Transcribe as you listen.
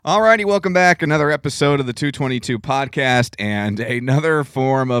Alrighty, welcome back. Another episode of the 222 podcast and another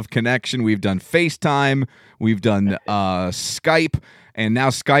form of connection. We've done FaceTime, we've done Skype, and now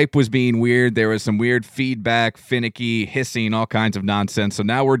Skype was being weird. There was some weird feedback, finicky, hissing, all kinds of nonsense. So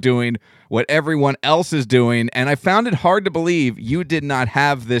now we're doing what everyone else is doing, and I found it hard to believe you did not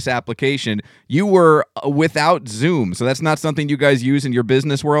have this application. You were without Zoom, so that's not something you guys use in your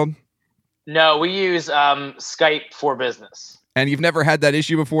business world? No, we use Skype for business. And you've never had that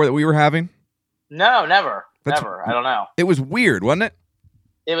issue before that we were having? No, never. Never. I don't know. It was weird, wasn't it?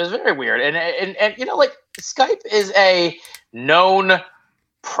 It was very weird. And you know, like Skype is a known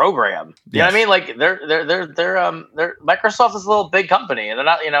program. You know what I mean? Like they're Microsoft is a little big company, and they're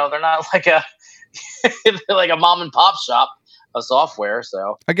not like a like a mom and pop shop of software.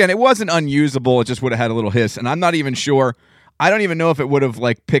 So again, it wasn't unusable. It just would have had a little hiss, and I'm not even sure. I don't even know if it would have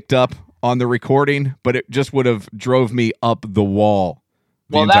like picked up on the recording, but it just would have drove me up the wall.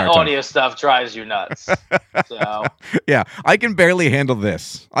 Well, that audio stuff drives you nuts. So yeah, I can barely handle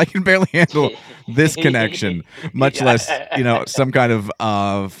this. I can barely handle this connection, much less, some kind of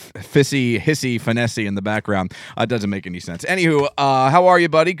hissy, finessy in the background. It doesn't make any sense. Anywho, how are you,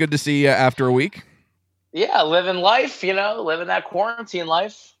 buddy? Good to see you after a week. Yeah, living life, living that quarantine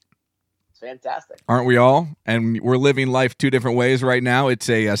life. Fantastic. Aren't we all? And we're living life two different ways right now. It's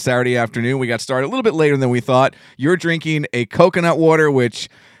a Saturday afternoon. We got started a little bit later than we thought. You're drinking a coconut water, which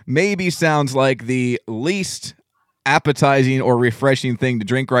maybe sounds like the least appetizing or refreshing thing to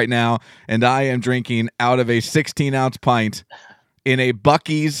drink right now. And I am drinking out of a 16-ounce pint in a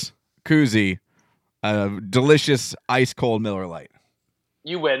Buc-ee's koozie, a delicious ice-cold Miller Lite.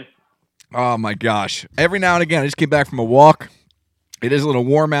 You win. Oh, my gosh. Every now and again, I just came back from a walk. It is a little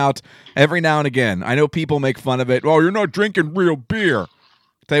warm out every now and again. I know people make fun of it. Oh, you're not drinking real beer.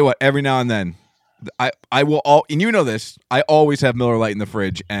 Tell you what, every now and then, I will and you know this. I always have Miller Lite in the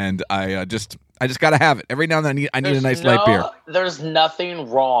fridge, and I just gotta have it every now and then. I need a nice light beer. There's nothing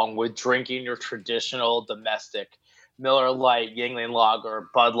wrong with drinking your traditional domestic Miller Lite, Yuengling Lager,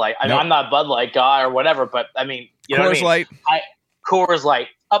 Bud Light. I mean, I'm not a Bud Light guy or whatever, but I mean, you know Coors what I mean? Light, Coors Light,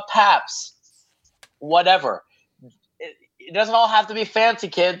 a Pabst, whatever. It doesn't all have to be fancy,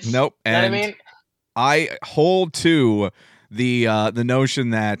 kids. Nope. You know what I mean? I hold to the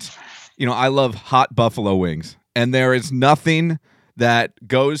notion that, I love hot buffalo wings, and there is nothing that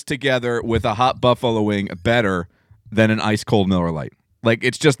goes together with a hot buffalo wing better than an ice cold Miller Lite. Like,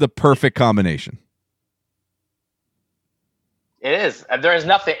 it's just the perfect combination. It is. There is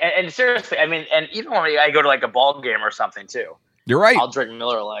nothing. And seriously, I mean, and even when I go to like a ball game or something too, you're right. I'll drink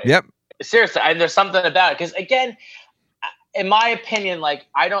Miller Lite. Yep. Seriously, there's something about it because again, in my opinion, like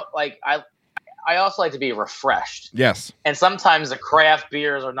I also like to be refreshed. Yes. And sometimes the craft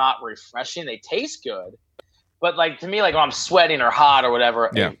beers are not refreshing. They taste good. But like to me, like when I'm sweating or hot or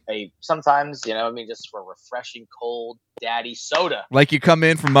whatever, sometimes, just for refreshing cold daddy soda. Like you come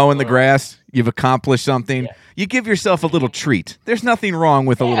in from mowing the grass, you've accomplished something. Yeah. You give yourself a little treat. There's nothing wrong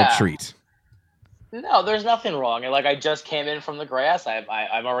with a little treat. No, there's nothing wrong. And like I just came in from the grass.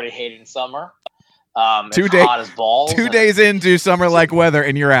 I'm already hating summer. It's hot as balls. 2 days into summer-like weather,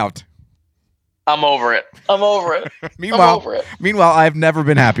 and you're out. I'm over it. Meanwhile, I've never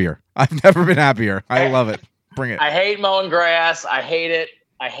been happier. I love it. Bring it. I hate mowing grass. I hate it.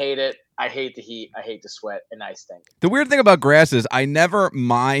 I hate the heat. I hate the sweat, and I stink. The weird thing about grass is I never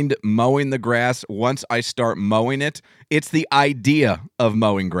mind mowing the grass once I start mowing it. It's the idea of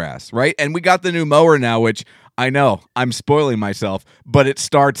mowing grass, right? And we got the new mower now, which I know I'm spoiling myself, but it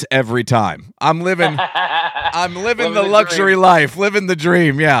starts every time. I'm living the luxury life, living the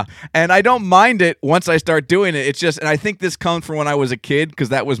dream, yeah. And I don't mind it once I start doing it. It's just, and I think this comes from when I was a kid because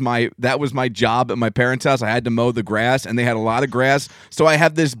that was my job at my parents' house. I had to mow the grass, and they had a lot of grass, so I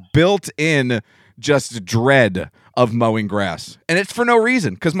have this built-in just dread of mowing grass, and it's for no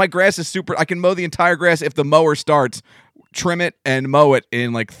reason because my grass is super. I can mow the entire grass if the mower starts, trim it, and mow it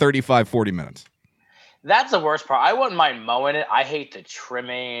in like 35-40 minutes. That's the worst part. I wouldn't mind mowing it. I hate the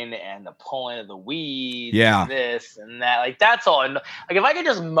trimming and the pulling of the weeds. Yeah. And this and that. Like, that's all. And like, if I could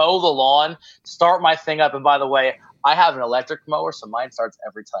just mow the lawn, start my thing up. And by the way, I have an electric mower, so mine starts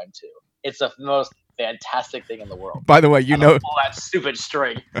every time too. It's the most fantastic thing in the world. By the way, pull that stupid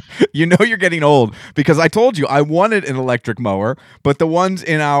string. You're getting old because I told you I wanted an electric mower, but the ones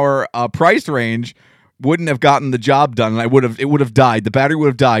in our price range wouldn't have gotten the job done, and it would have died. The battery would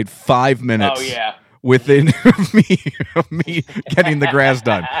have died 5 minutes. Oh yeah. Within me getting the grass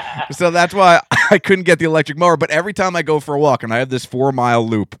done. So that's why I couldn't get the electric mower. But every time I go for a walk, and I have this 4-mile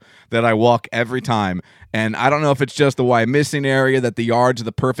loop that I walk every time, and I don't know if it's just the Wyomissing area that the yards are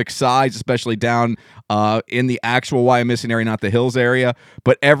the perfect size, especially down in the actual Wyomissing area, not the hills area.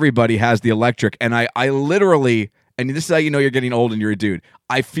 But everybody has the electric, and I literally, and this is how you know you're getting old and you're a dude.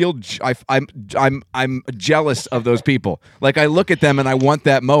 I feel I'm jealous of those people. Like I look at them and I want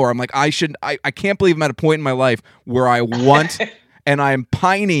that mower. I'm like I can't believe I'm at a point in my life where I want and I'm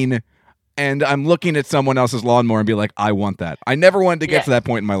pining and I'm looking at someone else's lawnmower and be like I want that. I never wanted to get to that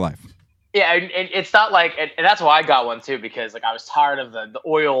point in my life. Yeah, and it's not like, and that's why I got one too, because like I was tired of the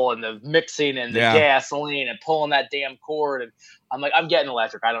oil and the mixing and the gasoline and pulling that damn cord, and I'm like, I'm getting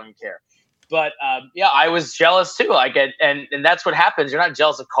electric. I don't even care. But I was jealous too. Like, and that's what happens. You're not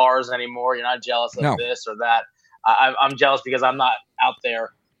jealous of cars anymore. You're not jealous of this or that. I'm jealous because I'm not out there,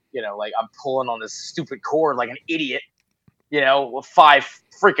 like I'm pulling on this stupid cord like an idiot, 5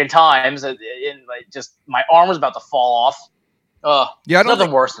 freaking times, and like just my arm was about to fall off.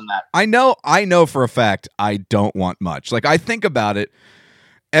 Nothing worse than that. I know for a fact I don't want much. Like I think about it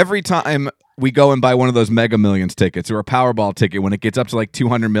every time we go and buy one of those Mega Millions tickets or a Powerball ticket when it gets up to like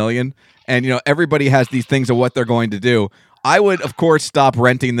 200 million, and everybody has these things of what they're going to do. I would, of course, stop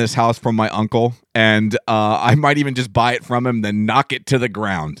renting this house from my uncle, and I might even just buy it from him, then knock it to the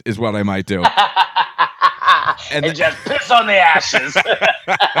ground is what I might do. and just piss on the ashes.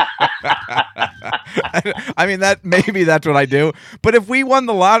 I mean, maybe that's what I do. But if we won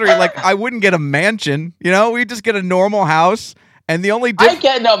the lottery, like I wouldn't get a mansion. We just get a normal house, and the only I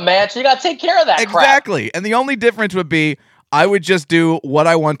get no mansion. You got to take care of that. Exactly, crap. And the only difference would be I would just do what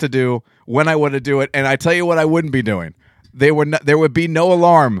I want to do when I want to do it. And I tell you what, I wouldn't be doing. There would be no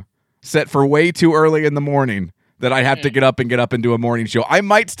alarm set for way too early in the morning that I'd have to get up and do a morning show. I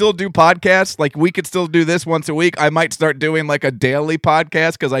might still do podcasts. Like we could still do this once a week. I might start doing like a daily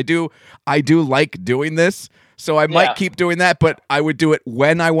podcast because I do like doing this. So I might keep doing that, but I would do it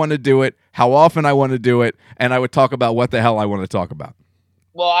when I want to do it, how often I want to do it, and I would talk about what the hell I want to talk about.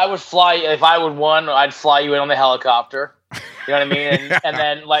 Well, I would fly if I would won. I'd fly you in on the helicopter. You know what I mean?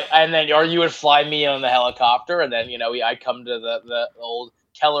 And then or you would fly me on the helicopter, and then I'd come to the old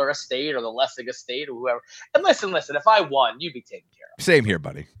Keller estate or the Lessig estate or whoever. And listen, if I won, you'd be taken care of. Same here,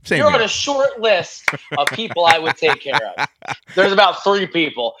 buddy. You're on a short list of people I would take care of. There's about 3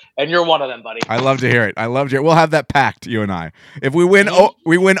 people, and you're one of them, buddy. I love to hear it. We'll have that pact, you and I. If we win,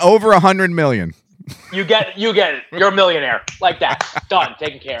 we win over 100 million. You get it. You're a millionaire. Like that. Done.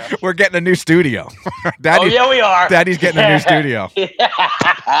 Taken care of. We're getting a new studio. We are. Daddy's getting a new studio.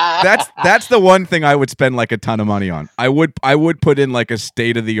 That's the one thing I would spend like a ton of money on. I would put in like a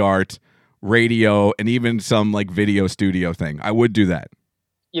state-of-the-art radio and even some like video studio thing. I would do that.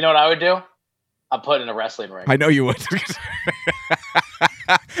 You know what I would do? I'd put in a wrestling ring. I know you would.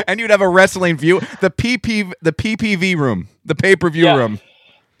 And you'd have a wrestling view. The PPV room. The pay-per-view room.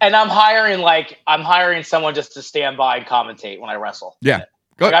 And I'm hiring someone just to stand by and commentate when I wrestle. Yeah.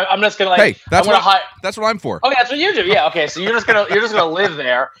 Like I'm just gonna that's what I'm for. Okay, that's what you do. Yeah. Okay. So you're just gonna live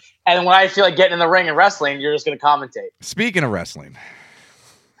there, and when I feel like getting in the ring and wrestling, you're just gonna commentate. Speaking of wrestling,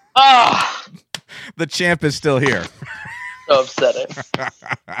 the champ is still here. So upsetting.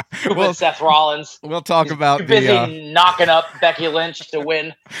 Well, Seth Rollins. We'll talk about too busy knocking up Becky Lynch to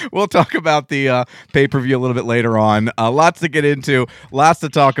win. We'll talk about the pay-per-view a little bit later on. Lots to get into, lots to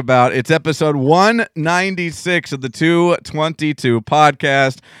talk about. It's episode 196 of the 222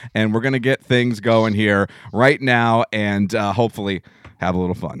 podcast, and we're going to get things going here right now and hopefully have a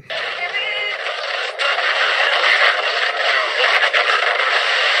little fun.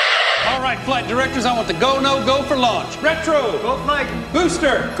 Flight directors, I want the go, no, go for launch. Retro. Go flight.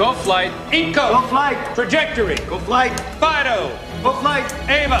 Booster. Go flight. Eco. Go flight. Trajectory. Go flight. Fido. Go flight.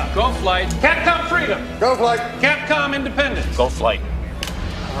 Ava. Go flight. Capcom Freedom. Go flight. Capcom Independence. Go flight.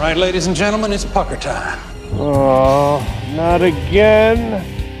 All right, ladies and gentlemen, it's pucker time. Oh, not again.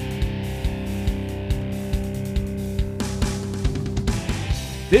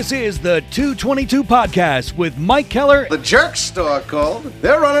 This is the 222 podcast with Mike Keller. The Jerk Store called.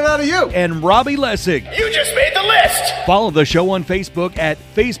 They're running out of you. And Robbie Lessig. You just made the list. Follow the show on Facebook at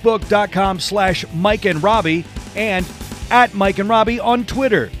facebook.com/Mike and Robbie and at Mike and Robbie on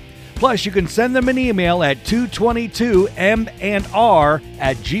Twitter. Plus, you can send them an email at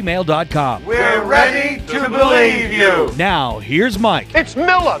 222mnr@gmail.com. We're ready to believe you. Now, here's Mike. It's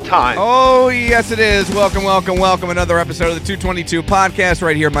Miller time. Oh, yes, it is. Welcome. Another episode of the 222 podcast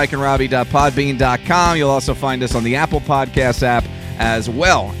right here, mikeandrobbie.podbean.com. You'll also find us on the Apple Podcasts app as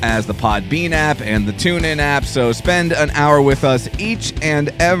well as the Podbean app and the TuneIn app. So spend an hour with us each and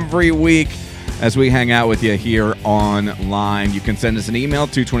every week. as we hang out with you here online. You can send us an email,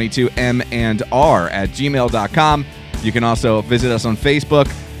 222mandr@gmail.com. You can also visit us on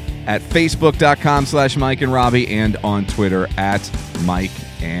Facebook at facebook.com/Mike and Robbie and on Twitter at Mike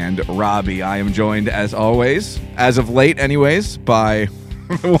and Robbie. I am joined, as always, as of late anyways, by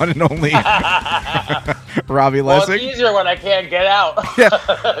the one and only Robbie Lessig. Well, it's easier when I can't get out. Yeah.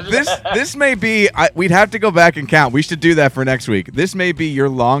 This may be, we'd have to go back and count. We should do that for next week. This may be your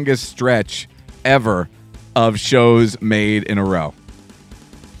longest stretch ever of shows made in a row.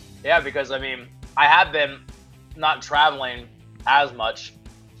 Yeah, because, I mean, I have been not traveling as much,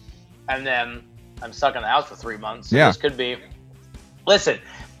 and then I'm stuck in the house for 3 months. So this could be... Listen,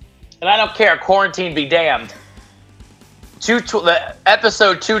 and I don't care, quarantine be damned. The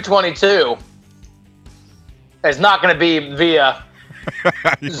episode 222 is not going to be via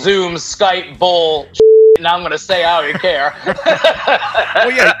Zoom, Skype, bull. Now I'm going to say I don't care.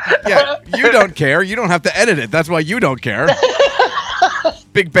 Well, yeah, you don't care. You don't have to edit it. That's why you don't care.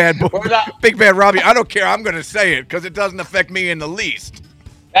 Big bad Robbie. I don't care. I'm going to say it because it doesn't affect me in the least.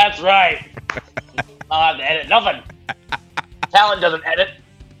 That's right. I'll have to edit nothing. Talent doesn't edit.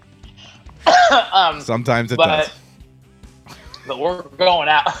 Sometimes it does. But we're going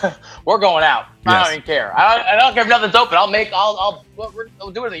out. We're going out. Yes. I don't even care. I don't care if nothing's open.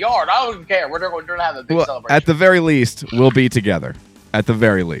 We'll do it in the yard. I don't even care. We're going to have a big celebration. At the very least, we'll be together. At the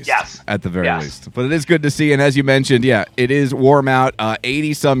very least. Yes. At the very least. But it is good to see. And as you mentioned, it is warm out.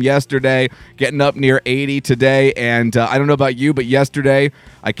 80-some yesterday, getting up near 80 today. And I don't know about you, but yesterday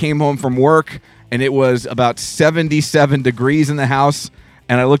I came home from work, and it was about 77 degrees in the house.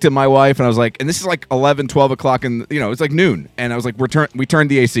 And I looked at my wife, and I was like, and this is like 11, 12 o'clock, and it's like noon. And I was like, we turned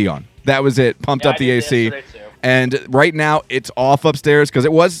the AC on. That was it. Pumped up the AC. And right now it's off upstairs because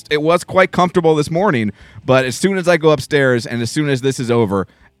it was quite comfortable this morning. But as soon as I go upstairs and as soon as this is over,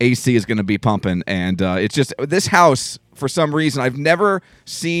 AC is going to be pumping. And it's just this house, for some reason, I've never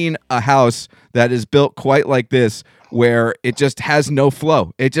seen a house that is built quite like this, where it just has no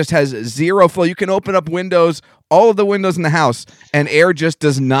flow. It just has zero flow. You can open up windows, all of the windows in the house, and air just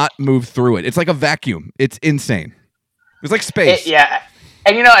does not move through it. It's like a vacuum. It's insane. It's like space.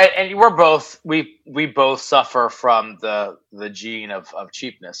 And and we both suffer from the gene of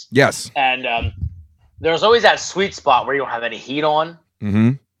cheapness. Yes. And there's always that sweet spot where you don't have any heat on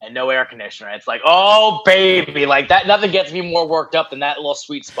and no air conditioner. It's like, oh baby, like that. Nothing gets me more worked up than that little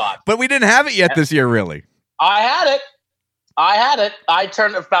sweet spot. But we didn't have it yet this year, really. I had it. I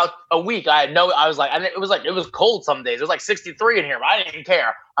turned about a week. It was cold some days. It was like 63 in here, but I didn't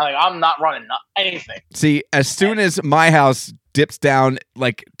care. I'm not running anything. See, as soon as my house dips down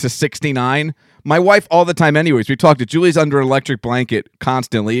like to 69, my wife all the time anyways, we talked to Julie's under an electric blanket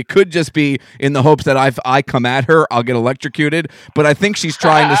constantly. It could just be in the hopes that I come at her, I'll get electrocuted, but I think she's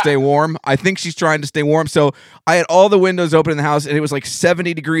trying to stay warm. So I had all the windows open in the house, and it was like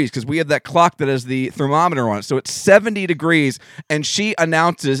 70 degrees because we have that clock that has the thermometer on it. So it's 70 degrees, and she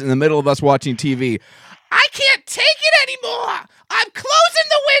announces in the middle of us watching TV, I can't take it anymore. I'm closing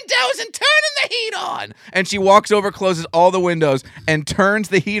the windows and turning the heat on. And she walks over, closes all the windows, and turns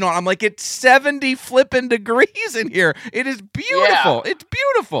the heat on. I'm like, it's 70 flipping degrees in here. It is beautiful. Yeah. It's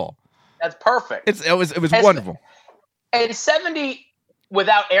beautiful. That's perfect. It was wonderful. And 70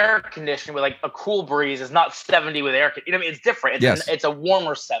 without air conditioning, with like a cool breeze, is not 70 with air conditioning. It's different. It's a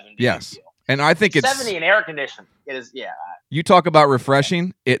warmer 70. Yes. And I think it's 70 in air conditioning. It is, You talk about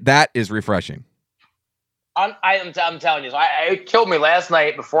refreshing. That is refreshing. I'm telling you, it killed me last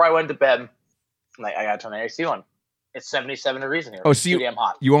night before I went to bed. I got to turn the AC on. It's 77 degrees in here. Oh, so it's too damn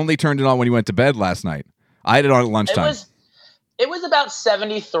hot. You only turned it on when you went to bed last night. I had it on at lunchtime. It was about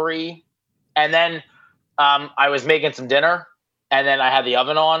 73, and then I was making some dinner, and then I had the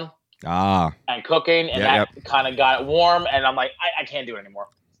oven on and cooking, and that kind of got it warm, and I'm like, I can't do it anymore.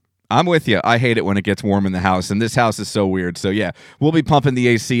 I'm with you. I hate it when it gets warm in the house, and this house is so weird. So, we'll be pumping the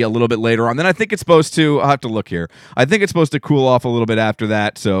AC a little bit later on. Then I think it's supposed to, I'll have to look here. I think it's supposed to cool off a little bit after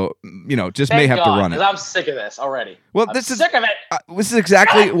that. So, may have to run it. Because I'm sick of this already. Well, I'm sick of it. This is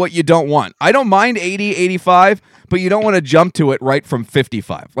exactly what you don't want. I don't mind 80, 85, but you don't want to jump to it right from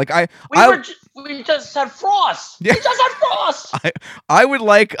 55. Like we just had frost. Yeah. We just had frost. I would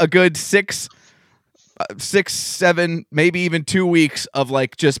like a good 6, 7, maybe even 2 weeks of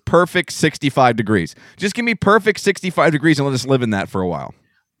like just perfect 65 degrees. Just give me perfect 65 degrees and let us live in that for a while.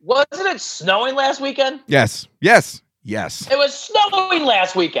 Wasn't it snowing last weekend? Yes. It was snowing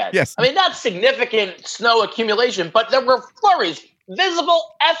last weekend. Yes. I mean, not significant snow accumulation, but there were flurries, visible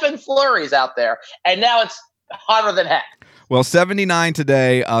effing flurries out there. And now it's hotter than heck. Well, 79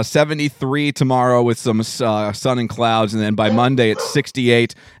 today, 73 tomorrow with some sun and clouds, and then by Monday it's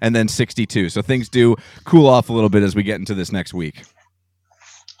 68 and then 62. So things do cool off a little bit as we get into this next week.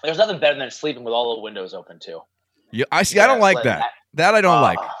 There's nothing better than sleeping with all the windows open too. Yeah, I see. I don't like that. That I don't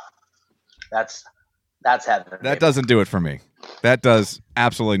like. That's heaven. That doesn't do it for me. That does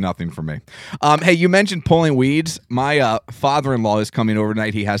absolutely nothing for me. Hey, you mentioned pulling weeds. My father-in-law is coming over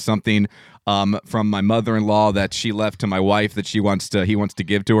tonight. He has something from my mother-in-law that she left to my wife that he wants to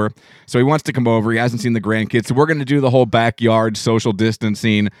give to her. So he wants to come over. He hasn't seen the grandkids. So we're going to do the whole backyard social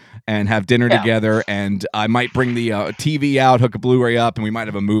distancing and have dinner together. And I might bring the TV out, hook a Blu-ray up, and we might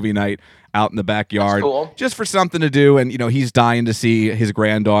have a movie night out in the backyard. That's cool. Just for something to do. And, he's dying to see his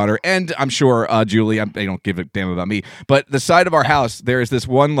granddaughter. And I'm sure Julie, they don't give a damn about me. But the side of our house, there is this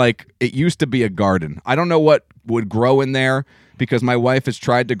one, it used to be a garden. I don't know what would grow in there, because my wife has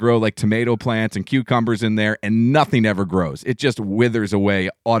tried to grow tomato plants and cucumbers in there, and nothing ever grows. It just withers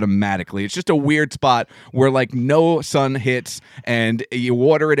away automatically. It's just a weird spot where no sun hits, and you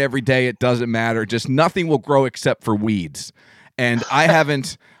water it every day. It doesn't matter. Just nothing will grow except for weeds. And I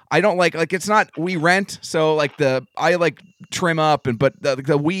don't it's not, we rent. So I trim up but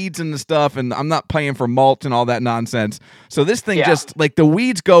the weeds and the stuff, and I'm not paying for mulch and all that nonsense. So this thing just the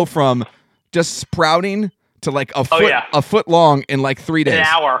weeds go from just sprouting to a foot long in 3 days. An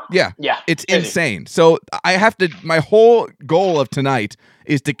hour. Yeah. Yeah. It's insane. So my whole goal of tonight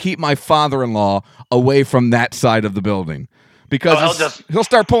is to keep my father-in-law away from that side of the building, because he'll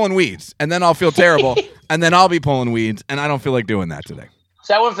start pulling weeds, and then I'll feel terrible, and then I'll be pulling weeds, and I don't feel like doing that today.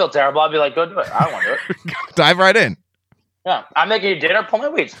 So I wouldn't feel terrible. I'd be like, go do it. I don't want to do it. Dive right in. Yeah. I'm making you dinner, pull my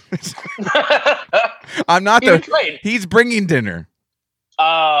weeds. I'm not he's bringing dinner.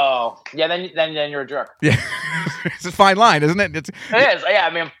 Oh, yeah, then you're a jerk. Yeah. It's a fine line, isn't it? It is. Yeah,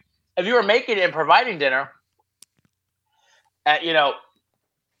 I mean, if you were making and providing dinner, if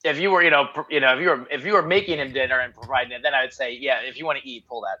you were, if you were making him dinner and providing it, then I would say, yeah, if you want to eat,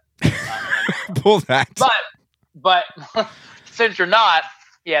 pull that. Pull that. But since you're not,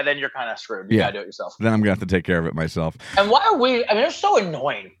 yeah, then you're kind of screwed. You gotta do it yourself. Then I'm gonna have to take care of it myself. And why are we? I mean, they're so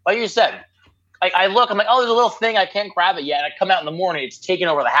annoying. Like you said. I look, I'm like, oh, there's a little thing, I can't grab it yet. And I come out in the morning, it's taking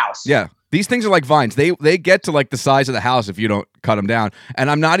over the house. Yeah. These things are like vines. They get to the size of the house if you don't cut them down. And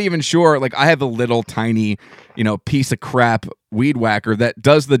I'm not even sure, I have a little tiny, piece of crap weed whacker that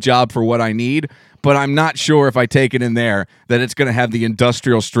does the job for what I need, but I'm not sure if I take it in there that it's going to have the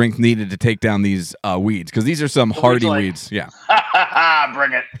industrial strength needed to take down these weeds, because these are some hardy weeds. Yeah.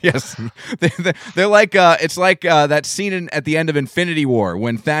 Bring it. Yes. They're it's like that scene at the end of Infinity War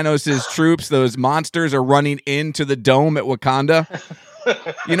when Thanos' troops, those monsters, are running into the dome at Wakanda.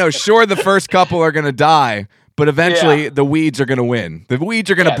 Sure, the first couple are going to die, but eventually the weeds are going to win. The weeds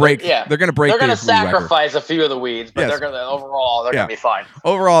are going to break. They're going to break. They're going to sacrifice a few of the weeds, but they're going to overall they're going to be fine.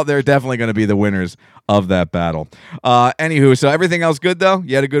 Overall, they're definitely going to be the winners of that battle. Anywho, so everything else good though?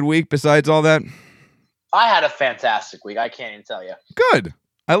 You had a good week besides all that? I had a fantastic week. I can't even tell you. Good.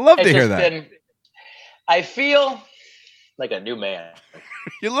 I love to hear that. I feel like a new man.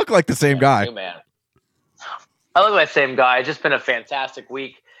 You look like the same guy. New man. I look like the same guy. It's just been a fantastic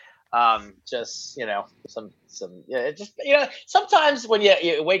week. Just sometimes when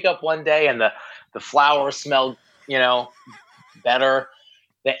you wake up one day and the flowers smell better,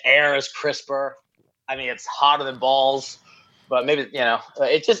 the air is crisper. I mean, it's hotter than balls, but maybe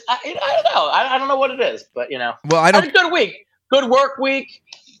it just I don't know. I don't know what it is, but Well, I don't. Had a good week, good work week.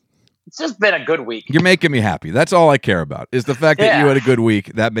 It's just been a good week. You're making me happy. That's all I care about is the fact that you had a good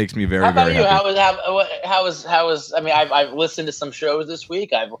week. That makes me very, very happy. How was? I mean, I've listened to some shows this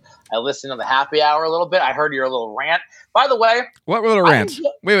week. I listened to the Happy Hour a little bit. I heard your little rant. By the way, what little rant?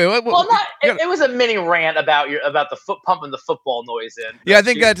 Wait. Well, it was a mini rant about the foot pumping the football noise in. Yeah, I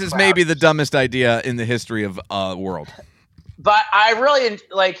think that is maybe the dumbest idea in the history of the world. But I really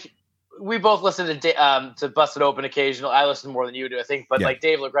like. We both listen to Busted Open occasionally. I listen more than you do, I think. But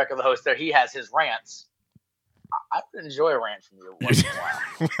Dave LaGreca, the host there, he has his rants. I would enjoy a rant from you once in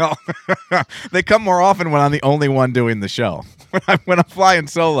a while. Well, they come more often when I'm the only one doing the show. When I'm flying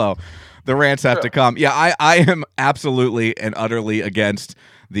solo, the rants have to come. Yeah, I am absolutely and utterly against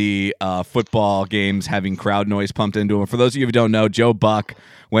the football games having crowd noise pumped into them. For those of you who don't know, Joe Buck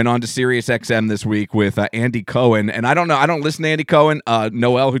went on to Sirius XM this week with Andy Cohen. And I don't know, I don't listen to Andy Cohen.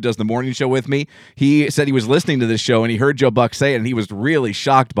 Noel, who does the morning show with me, he said he was listening to this show and he heard Joe Buck say it and he was really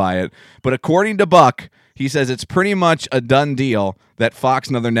shocked by it. But according to Buck, he says it's pretty much a done deal that Fox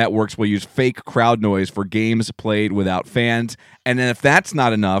and other networks will use fake crowd noise for games played without fans. And then if that's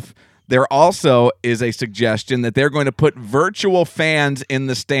not enough, there also is a suggestion that they're going to put virtual fans in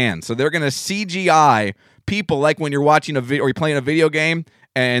the stands. So they're going to CGI people, like when you're watching or you're playing a video game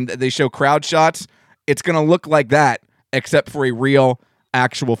and they show crowd shots. It's going to look like that, except for a real,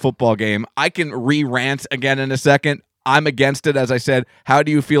 actual football game. I can re-rant again in a second. I'm against it, as I said. How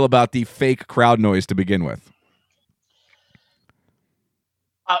do you feel about the fake crowd noise to begin with?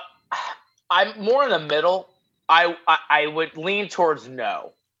 I'm more in the middle. I would lean towards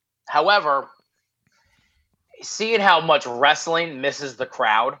no. However, seeing how much wrestling misses the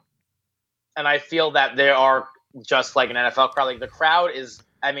crowd, and I feel that they are just like an NFL crowd. Like the crowd is,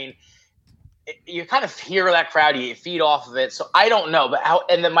 I mean, you kind of hear that crowd, you feed off of it. So I don't know, but how?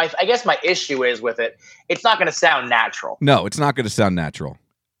 And then I guess my issue is with it. It's not going to sound natural. No, it's not going to sound natural.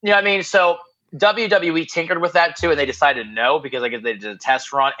 You know what I mean? So WWE tinkered with that too, and they decided no because I guess they did a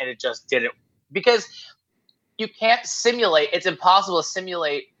test run, and it just didn't. Because you can't simulate. It's impossible to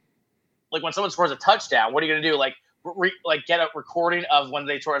simulate. Like when someone scores a touchdown, what are you going to do? Like get a recording of when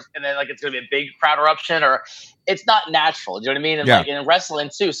they score, and then like it's going to be a big crowd eruption, or it's not natural. Do you know what I mean? And like in wrestling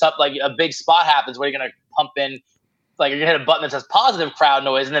too, something like a big spot happens where you're going to pump in, like you're going to hit a button that says positive crowd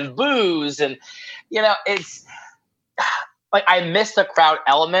noise, and then boos, and it's like I miss the crowd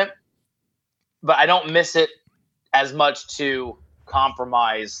element, but I don't miss it as much to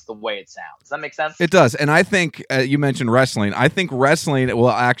compromise the way it sounds. Does that make sense? It does. And I think you mentioned wrestling. I think wrestling will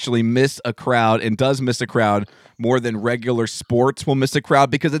actually miss a crowd and does miss a crowd more than regular sports will miss a crowd,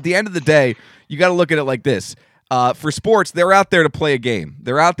 because at the end of the day, you got to look at it like this. For sports, they're out there to play a game.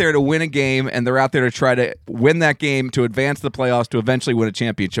 They're out there to win a game, and they're out there to try to win that game to advance the playoffs to eventually win a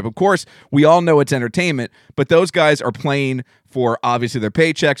championship. Of course, we all know it's entertainment, but those guys are playing for obviously their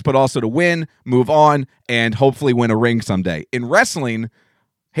paychecks, but also to win, move on, and hopefully win a ring someday. In wrestling,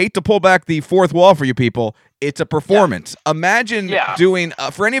 hate to pull back the fourth wall for you people, it's a performance. Yeah. Imagine doing,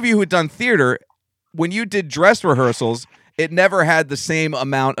 for any of you who had done theater, when you did dress rehearsals, it never had the same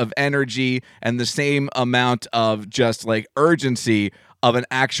amount of energy and the same amount of just like urgency of an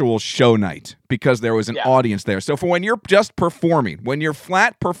actual show night because there was an audience there. So for when you're just performing, when you're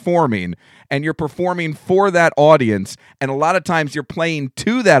flat performing and you're performing for that audience, and a lot of times you're playing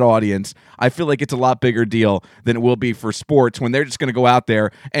to that audience, I feel like it's a lot bigger deal than it will be for sports when they're just going to go out there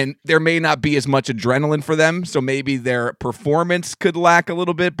and there may not be as much adrenaline for them. So maybe their performance could lack a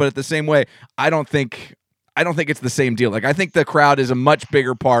little bit, but at the same way, I don't think it's the same deal. Like I think the crowd is a much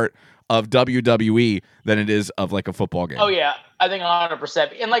bigger part of WWE than it is of like a football game. Oh yeah, I think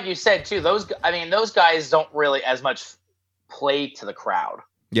 100%. And like you said too, those guys don't really as much play to the crowd.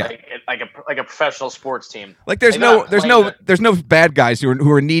 Yeah, like a professional sports team. Like there's no bad guys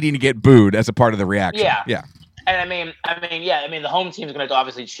who are needing to get booed as a part of the reaction. Yeah. And I mean, the home team is going to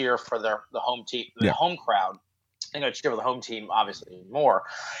obviously cheer for the home team, the home crowd. They're going to cheer for the home team obviously more.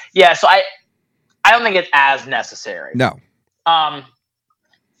 Yeah, so I don't think it's as necessary. No.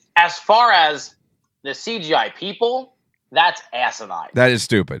 As far as the CGI people, that's asinine. That is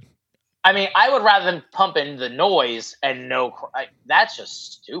stupid. I mean, I would rather than pump in the noise and that's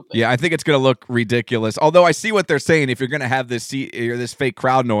just stupid. Yeah, I think it's going to look ridiculous. Although I see what they're saying. If you're going to have this fake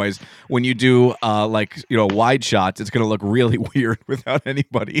crowd noise when you do wide shots, it's going to look really weird without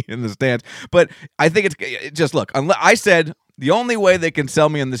anybody in the stands. But I think it's just look. I said the only way they can sell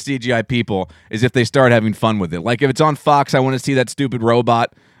me on the CGI people is if they start having fun with it. Like if it's on Fox, I want to see that stupid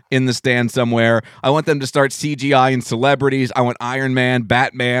robot in the stand somewhere. I want them to start CGI-ing celebrities. I want Iron Man,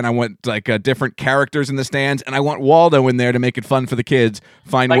 Batman. I want like different characters in the stands, and I want Waldo in there to make it fun for the kids.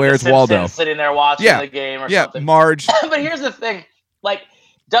 Find like where's Waldo sitting there watching the game or something. Marge. But here's the thing, like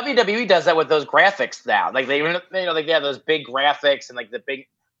WWE does that with those graphics now. Like they have those big graphics and like the big,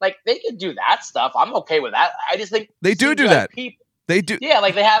 like they could do that stuff. I'm okay with that. I just think they do that. They do. Yeah,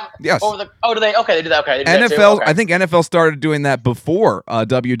 like they have. Yes. Do they? Okay, they do that. Okay. NFL. Okay. I think NFL started doing that before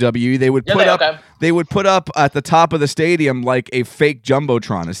WWE. They would put up. Okay. They would put up at the top of the stadium like a fake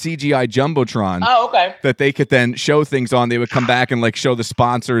jumbotron, a CGI jumbotron. Oh, okay. That they could then show things on. They would come back and like show the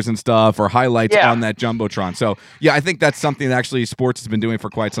sponsors and stuff or highlights on that jumbotron. So yeah, I think that's something that actually sports has been doing for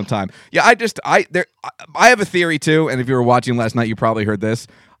quite some time. Yeah, I have a theory too, and if you were watching last night, you probably heard this.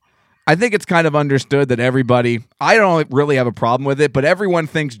 I think it's kind of understood that I don't really have a problem with it, but everyone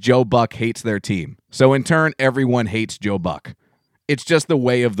thinks Joe Buck hates their team. So in turn, everyone hates Joe Buck. It's just the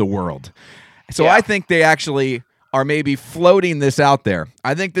way of the world. So I think they actually are maybe floating this out there.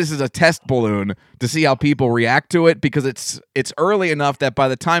 I think this is a test balloon to see how people react to it, because it's early enough that by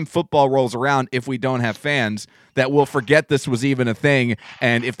the time football rolls around, if we don't have fans, that we'll forget this was even a thing,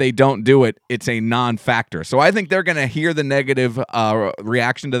 and if they don't do it, it's a non-factor. So I think they're going to hear the negative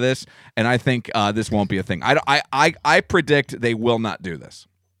reaction to this, and I think this won't be a thing. I predict they will not do this.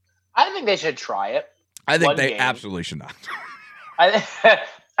 I think they should try it. I think One they game. absolutely should not.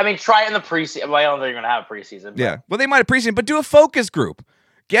 I mean, try it in the preseason. Well, I don't think they're going to have a preseason. But Yeah. Well, they might have preseason, but do a focus group.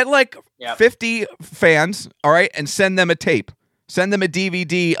 Get like 50 fans, all right, and send them a tape. Send them a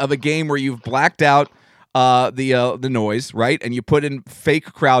DVD of a game where you've blacked out the noise, right? And you put in fake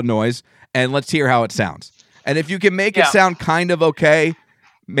crowd noise, and let's hear how it sounds. And if you can make it sound kind of okay,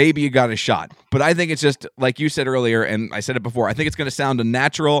 maybe you got a shot. But I think it's just, like you said earlier, and I said it before, I think it's going to sound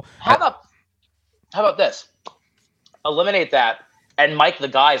unnatural. How about this? Eliminate that and mic the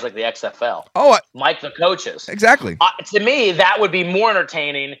guys like the XFL. Mic the coaches. Exactly. To me, that would be more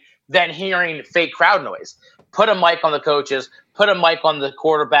entertaining than hearing fake crowd noise. Put a mic on the coaches. Put a mic on the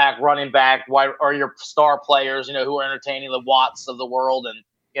quarterback, running back, or your star players, who are entertaining, the Watts of the world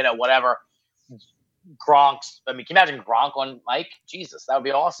and, whatever. Gronk's. I mean, can you imagine Gronk on mic? Jesus, that would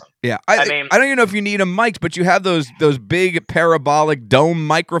be awesome. Yeah, I don't even know if you need them mic'd, but you have those big parabolic dome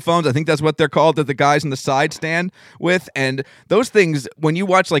microphones. I think that's what they're called that the guys in the side stand with. And those things, when you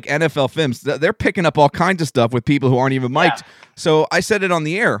watch like NFL films, they're picking up all kinds of stuff with people who aren't even mic'd. Yeah. So I said it on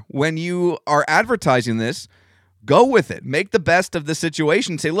the air. When you are advertising this, go with it. Make the best of the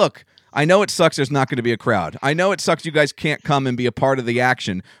situation. Say, look, I know it sucks there's not going to be a crowd. I know it sucks you guys can't come and be a part of the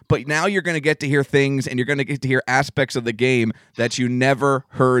action, but now you're going to get to hear things and you're going to get to hear aspects of the game that you never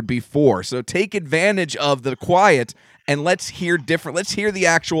heard before. So take advantage of the quiet and let's hear the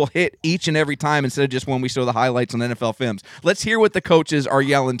actual hit each and every time instead of just when we show the highlights on NFL films. Let's hear what the coaches are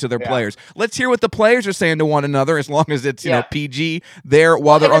yelling to their players. Let's hear what the players are saying to one another as long as it's PG there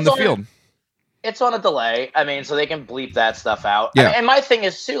while they're on the field. It's on a delay. I mean, so they can bleep that stuff out. Yeah. And my thing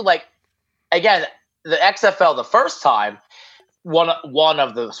is too, like, again, the XFL the first time, one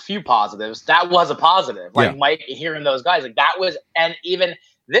of those few positives, that was a positive. Like Mike hearing those guys, like that was, and even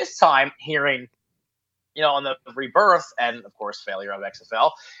this time hearing, on the rebirth and of course failure of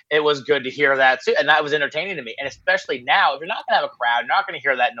XFL, it was good to hear that too, and that was entertaining to me. And especially now, if you're not going to have a crowd, you're not going to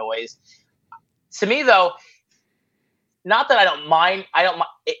hear that noise. To me, though, not that I don't mind.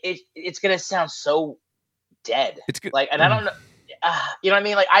 It's going to sound so dead. It's good. Like, and I don't know. You know what I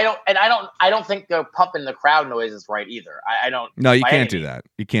mean? Like I don't think they're pumping the crowd noise is right either. I don't. No, you can't do that.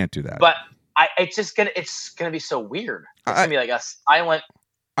 You can't do that. But it's gonna be so weird. It's gonna be like a silent.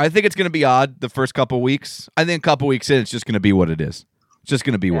 I think it's gonna be odd the first couple weeks. I think a couple weeks in, it's just gonna be what it is. It's just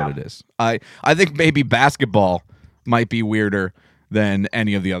gonna be what it is. I think maybe basketball might be weirder than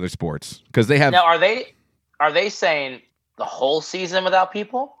any of the other sports because they have. Now, are they saying the whole season without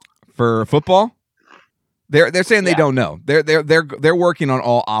people for football? They're saying they don't know. They're working on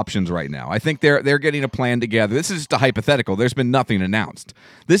all options right now. I think they're getting a plan together. This is just a hypothetical. There's been nothing announced.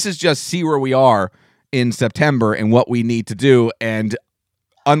 This is just see where we are in September and what we need to do. And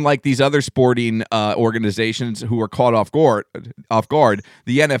unlike these other sporting organizations who are caught off guard,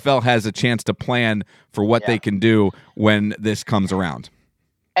 the NFL has a chance to plan for what they can do when this comes around.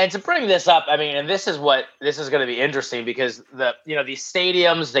 And to bring this up, I mean, and this is going to be interesting because these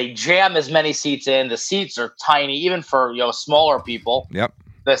stadiums, they jam as many seats in. The seats are tiny, even for smaller people. Yep.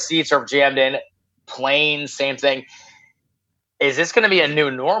 The seats are jammed in. Planes, same thing. Is this going to be a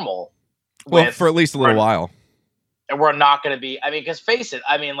new normal? Well, for at least a little while. And we're not going to be. I mean, because face it,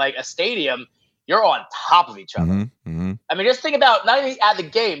 I mean, like a stadium, you're on top of each other. Mm-hmm. I mean, just think about not even at the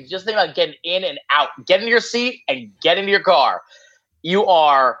game. Just think about getting in and out. Get into your seat and get into your car. You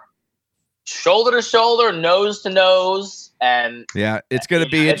are shoulder to shoulder, nose to nose, and it's going to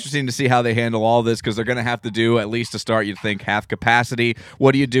be interesting to see how they handle all this because they're going to have to do, at least to start, you'd think, half capacity.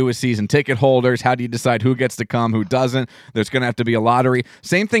 What do you do with season ticket holders? How do you decide who gets to come, who doesn't? There's going to have to be a lottery.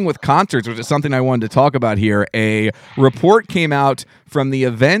 Same thing with concerts, which is something I wanted to talk about here. A report came out from the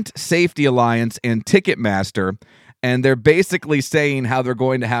Event Safety Alliance and Ticketmaster, and they're basically saying how they're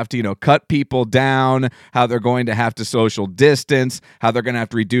going to have to, cut people down, how they're going to have to social distance, how they're going to have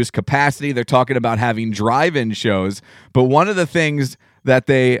to reduce capacity. They're talking about having drive-in shows. But one of the things that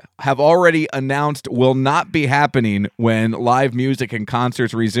they have already announced will not be happening when live music and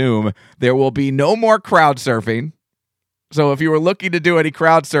concerts resume, there will be no more crowd surfing. So if you were looking to do any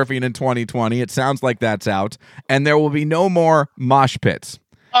crowd surfing in 2020, it sounds like that's out. And there will be no more mosh pits.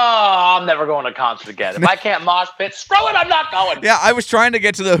 Oh, I'm never going to a concert again. If I can't mosh pit, screw it, I'm not going. Yeah, I was trying to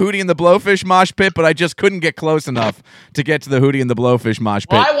get to the Hootie and the Blowfish mosh pit, but I just couldn't get close enough to get to the Hootie and the Blowfish mosh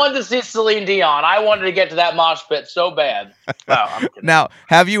pit. Well, I wanted to see Celine Dion. I wanted to get to that mosh pit so bad. No, I'm kidding. Now,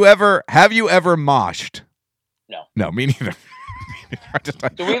 have you ever moshed? No. No, me neither.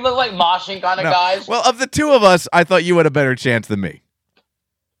 Do we look like moshing kind of guys? Well, of the two of us, I thought you had a better chance than me.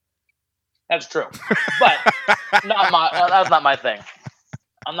 That's true. But that's not my thing.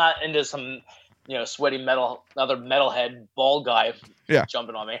 I'm not into some sweaty another metalhead bald guy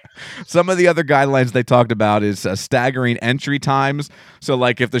jumping on me. Some of the other guidelines they talked about is staggering entry times. So,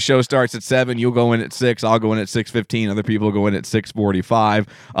 like, if the show starts at 7, you'll go in at 6, I'll go in at 6:15, other people go in at 6:45.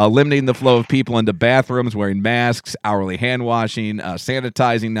 Limiting the flow of people into bathrooms, wearing masks, hourly hand washing,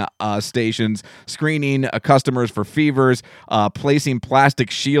 sanitizing stations, screening customers for fevers, placing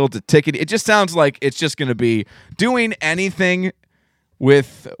plastic shields at ticket. It just sounds like it's just going to be doing anything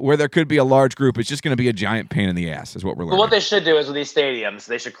with where there could be a large group. It's just going to be a giant pain in the ass is what we're learning. But what they should do is with these stadiums,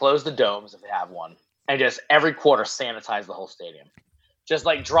 they should close the domes if they have one and just every quarter sanitize the whole stadium. Just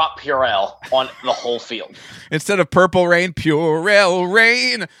like drop Purell on the whole field. Instead of Purple Rain, Purell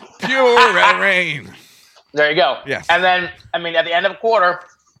Rain, Purell Rain. There you go. Yes. And then, at the end of a quarter,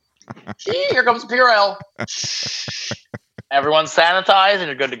 here comes Purell. Everyone's sanitized and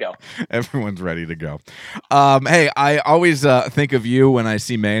you're good to go. Everyone's ready to go. Hey, I always think of you when I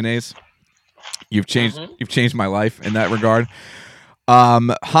see mayonnaise. You've changed my life in that regard.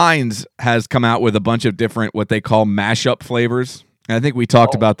 Heinz has come out with a bunch of different what they call mashup flavors. And I think we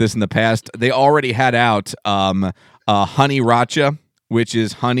talked about this in the past. They already had out honey racha, which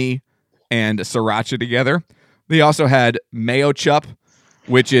is honey and sriracha together. They also had mayo chup,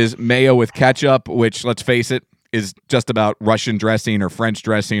 which is mayo with ketchup, which, let's face it, is just about Russian dressing or French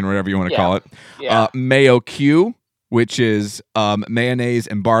dressing or whatever you want to call it. Yeah. Mayo Q, which is mayonnaise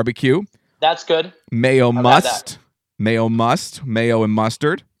and barbecue. That's good. Mayo must, mayo and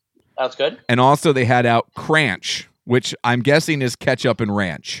mustard. That's good. And also they had out Cranch, which I'm guessing is ketchup and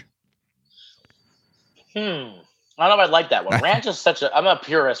ranch. I don't know if I'd like that one. Ranch is I'm a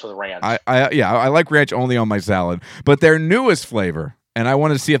purist with ranch. I like ranch only on my salad. But their newest flavor, and I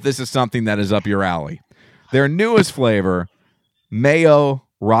want to see if this is something that is up your alley. Their newest flavor, mayo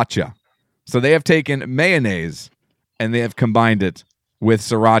racha. So they have taken mayonnaise and they have combined it with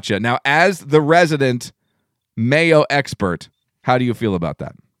sriracha. Now, as the resident mayo expert, how do you feel about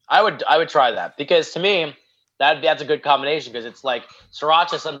that? I would try that because to me, that's a good combination because it's like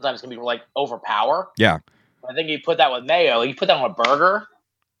sriracha sometimes can be like overpower. Yeah. I think you put that with mayo, you put that on a burger,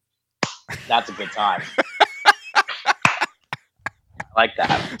 that's a good time. I like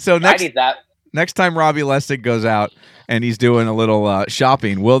that. So I need that. Next time Robbie Lustig goes out and he's doing a little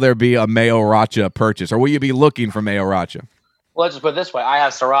shopping, will there be a mayo racha purchase, or will you be looking for mayo racha? Well, let's just put it this way: I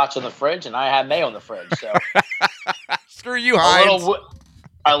have sriracha in the fridge, and I have mayo in the fridge. So screw you, Heinz.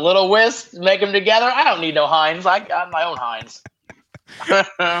 A little whisk, make them together. I don't need no Heinz. I got my own Heinz.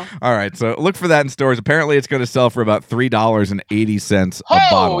 All right, so look for that in stores. Apparently, it's going to sell for about $3.80 a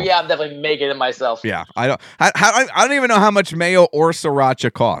bottle. Oh yeah, I'm definitely making it myself. Yeah, I don't even know how much mayo or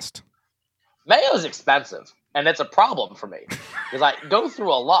sriracha cost. Mayo is expensive, and it's a problem for me because I go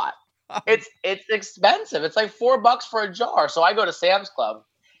through a lot. It's expensive. It's like $4 for a jar. So I go to Sam's Club.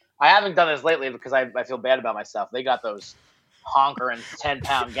 I haven't done this lately because I feel bad about myself. They got those honkering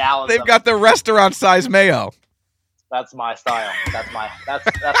 10-pound gallons. They've got the restaurant size mayo. That's my style. That's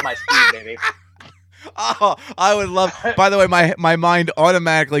my speed, baby. Oh, I would love. By the way, my mind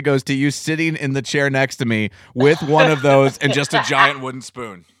automatically goes to you sitting in the chair next to me with one of those and just a giant wooden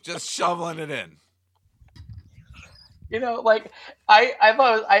spoon, just shoveling it in. Like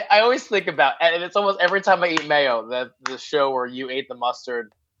I always think about, and it's almost every time I eat mayo, the show where you ate the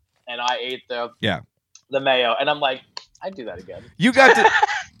mustard and I ate the mayo, and I'm like, I'd do that again. You got to.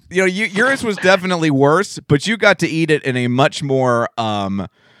 Yours was definitely worse, but you got to eat it in a much more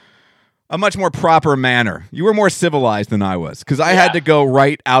proper manner. You were more civilized than I was because I had to go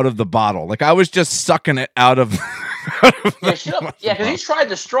right out of the bottle. Like I was just sucking it out of. Because you tried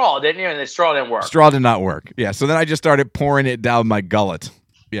the straw, didn't you? And the straw didn't work. Straw did not work. Yeah, so then I just started pouring it down my gullet.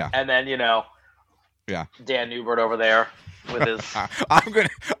 Yeah, and then Dan Newbert over there with his. I'm gonna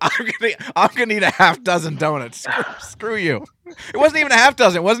eat a half dozen donuts. Screw you. It wasn't even a half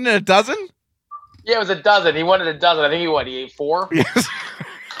dozen. Wasn't it a dozen? Yeah, it was a dozen. He wanted a dozen. I think he ate 4? Yes.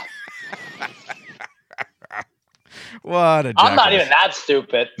 What a jackass. I'm not even that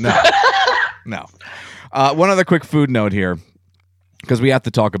stupid. No. One other quick food note here, because we have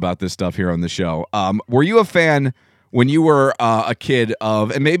to talk about this stuff here on the show. Were you a fan when you were a kid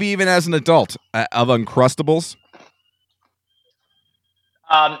of, and maybe even as an adult, of Uncrustables?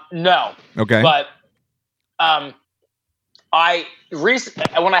 No. Okay. But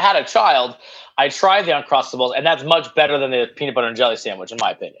when I had a child, I tried the Uncrustables, and that's much better than the peanut butter and jelly sandwich, in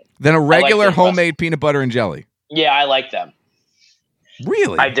my opinion. Than a regular homemade peanut butter and jelly? Yeah, I like them.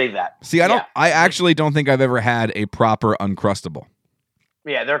 Really? I dig that. See, I actually don't think I've ever had a proper Uncrustable.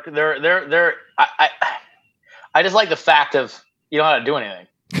 Yeah, they're I just like the fact of you don't have to do anything.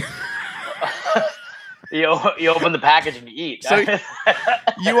 You open the package and you eat. So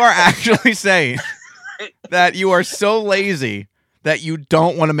you are actually saying that you are so lazy that you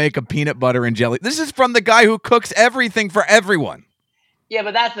don't want to make a peanut butter and jelly. This is from the guy who cooks everything for everyone. Yeah,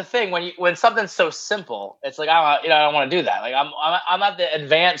 but that's the thing. When something's so simple, it's like I don't want to do that. Like I'm at the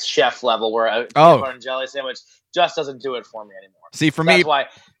advanced chef level where a peanut butter and jelly sandwich just doesn't do it for me anymore. See, for me, why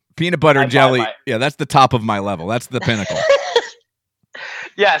peanut butter and jelly, that's the top of my level. That's the pinnacle.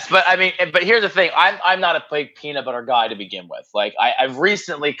 Yes, but I mean, but here's the thing. I'm not a big peanut butter guy to begin with. Like I've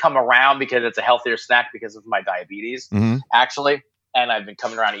recently come around because it's a healthier snack because of my diabetes, actually, and I've been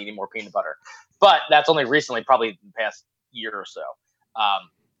coming around to eating more peanut butter. But that's only recently, probably in the past year or so.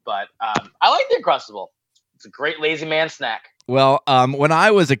 But I like the Uncrustable. It's a great lazy man snack. Well, when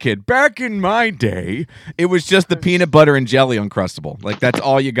I was a kid, back in my day, it was just the peanut butter and jelly Uncrustable. Like, that's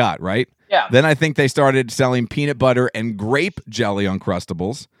all you got, right? Yeah. Then I think they started selling peanut butter and grape jelly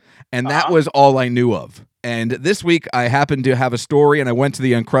Uncrustables, and that was all I knew of. And this week, I happened to have a story, and I went to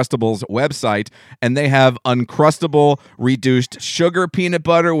the Uncrustables website, and they have Uncrustable reduced sugar peanut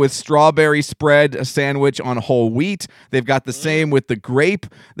butter with strawberry spread, a sandwich on whole wheat. They've got the same with the grape.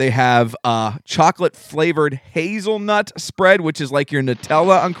 They have chocolate-flavored hazelnut spread, which is like your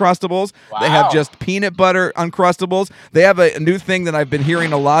Nutella Uncrustables. Wow. They have just peanut butter Uncrustables. They have a new thing that I've been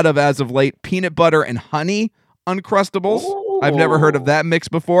hearing a lot of as of late, peanut butter and honey Uncrustables. Ooh. I've never heard of that mix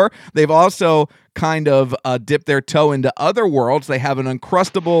before. They've also kind of dipped their toe into other worlds. They have an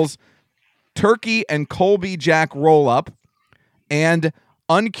Uncrustables turkey and Colby Jack roll-up and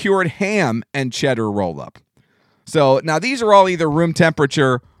uncured ham and cheddar roll-up. So now these are all either room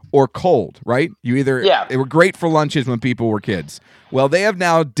temperature or cold, right? They were great for lunches when people were kids. Well, they have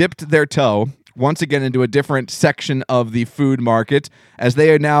now dipped their toe once again into a different section of the food market as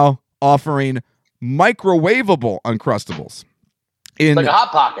they are now offering microwavable Uncrustables. In like a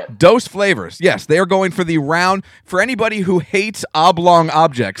Hot Pocket. Dose flavors. Yes, they are going for the round. For anybody who hates oblong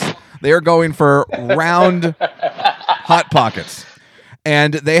objects, they are going for round Hot Pockets.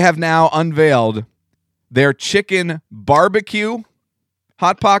 And they have now unveiled their chicken barbecue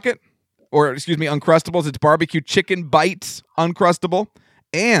Hot Pocket, or excuse me, Uncrustables. It's barbecue chicken bites Uncrustable.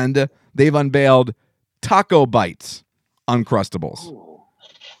 And they've unveiled taco bites Uncrustables. Ooh.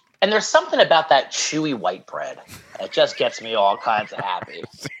 And there's something about that chewy white bread that just gets me all kinds of happy.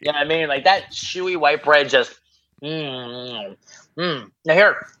 You know what I mean? Like that chewy white bread just, Now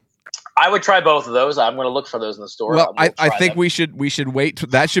here, I would try both of those. I'm going to look for those in the store. Well, I think we should wait.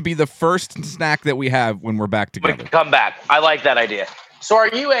 That should be the first snack that we have when we're back together. We come back. I like that idea. So are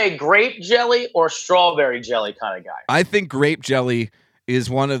you a grape jelly or strawberry jelly kind of guy? I think grape jelly is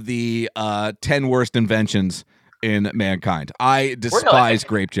one of the 10 worst inventions in mankind. I despise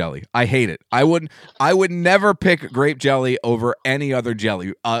grape jelly. I hate it. I would never pick grape jelly over any other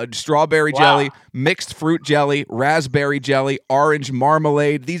jelly. Strawberry jelly, mixed fruit jelly, raspberry jelly, orange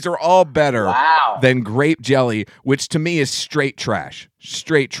marmalade. These are all better than grape jelly, which to me is straight trash.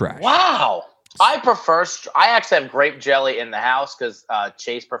 Straight trash. Wow. I actually have grape jelly in the house because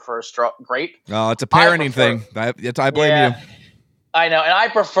Chase prefers grape. Oh, it's a parenting thing. I blame you. I know, and I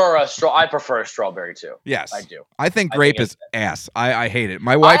prefer a strawberry too. Yes, I do. I think grape is ass. I hate it.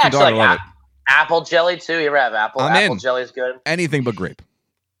 My wife and daughter love it. Apple jelly too. You ever have apple? Apple jelly is good. Anything but grape.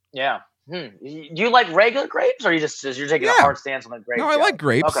 Yeah. Do you like regular grapes, or you're taking a hard stance on the grape? No, I like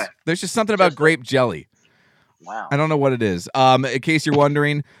grapes. Okay. There's just something about grape jelly. Wow. I don't know what it is. In case you're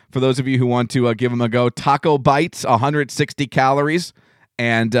wondering, for those of you who want to give them a go, Taco Bites, 160 calories.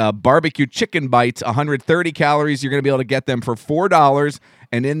 And barbecue chicken bites, 130 calories. You're going to be able to get them for $4.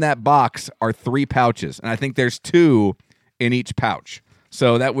 And in that box are 3 pouches. And I think there's 2 in each pouch.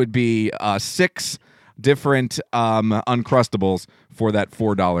 So that would be 6 different Uncrustables for that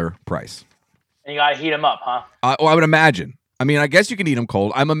 $4 price. And you got to heat them up, huh? Well, I would imagine. I mean, I guess you can eat them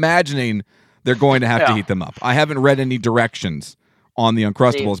cold. I'm imagining they're going to have to heat them up. I haven't read any directions on the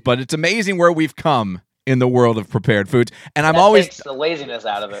Uncrustables, but it's amazing where we've come in the world of prepared foods. And I'm always takes the laziness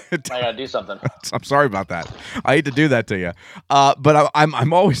out of it. I gotta do something. I'm sorry about that. I hate to do that to you. But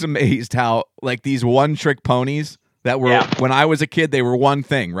I'm always amazed how like these one-trick ponies that were when I was a kid, they were one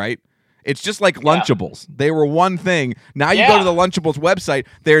thing, right? It's just like Lunchables. They were one thing. Now you go to the Lunchables website,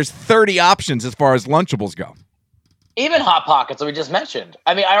 there's 30 options as far as Lunchables go. Even Hot Pockets that we just mentioned.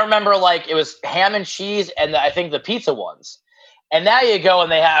 I mean, I remember like it was ham and cheese and I think the pizza ones. And now you go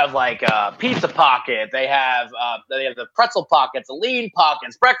and they have like pizza pocket. They have the pretzel pockets, the lean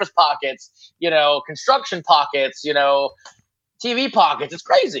pockets, breakfast pockets, construction pockets, TV pockets. It's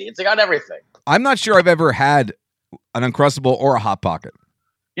crazy. It's got everything. I'm not sure I've ever had an Uncrustable or a Hot Pocket.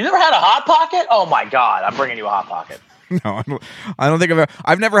 You never had a Hot Pocket? Oh my God. I'm bringing you a Hot Pocket. No, I don't think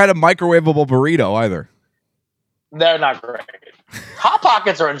I've never had a microwavable burrito either. They're not great. Hot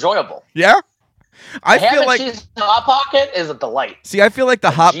Pockets are enjoyable. Yeah, I Ham feel and like. cheese Hot Pocket is a delight. See, I feel like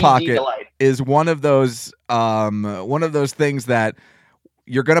the Hot GD Pocket delight. is one of those things that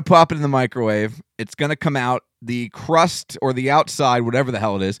you're gonna pop it in the microwave. It's gonna come out. The crust or the outside, whatever the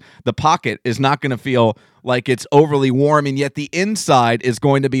hell it is, the pocket is not gonna feel like it's overly warm, and yet the inside is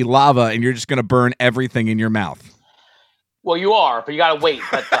going to be lava, and you're just gonna burn everything in your mouth. Well, you are, but you gotta wait.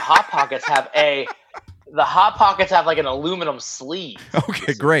 But the Hot Pockets have like an aluminum sleeve.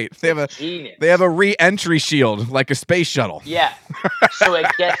 Okay, great. They have Genius. a re-entry shield like a space shuttle. Yeah. So it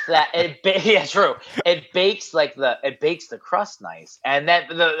gets that. Yeah, true. It bakes the crust nice, and then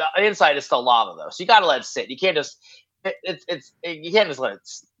the inside is still lava though. So you gotta let it sit. You can't just. You can't just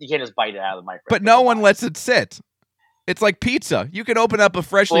bite it out of the microwave. But no one lets it sit. It's like pizza. You can open up a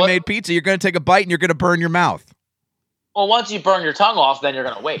freshly made pizza. You're gonna take a bite and you're gonna burn your mouth. Well, once you burn your tongue off, then you're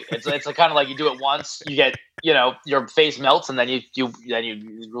gonna wait. It's kind of like you do it once, you get, your face melts, and then you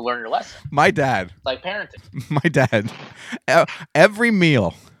learn your lesson. My dad. It's like parenting. My dad. Every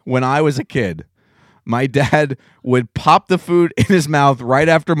meal when I was a kid, my dad would pop the food in his mouth right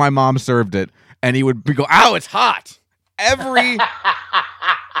after my mom served it, and he would go, "Ow, it's hot!" Every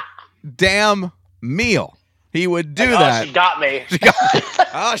damn meal, he would do that. Oh, she got me. She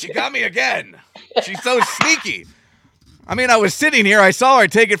got me again. She's so sneaky. I mean, I was sitting here. I saw her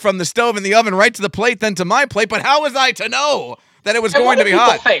take it from the stove in the oven right to the plate, then to my plate. But how was I to know that it was going to be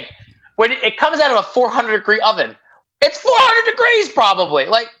hot? When it comes out of a 400-degree oven, it's 400 degrees probably.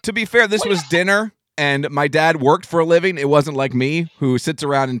 Like, to be fair, this was dinner, and my dad worked for a living. It wasn't like me, who sits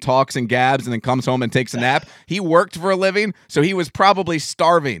around and talks and gabs and then comes home and takes a nap. He worked for a living, so he was probably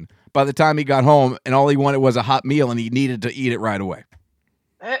starving by the time he got home, and all he wanted was a hot meal, and he needed to eat it right away.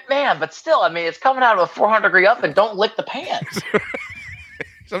 Man, but still, I mean, it's coming out of a 400-degree oven. Don't lick the pan.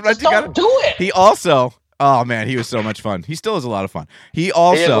 Sometimes Just don't do it. He also, oh man, he was so much fun. He still is a lot of fun. He is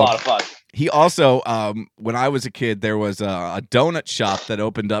a lot of fun. He also, when I was a kid, there was a donut shop that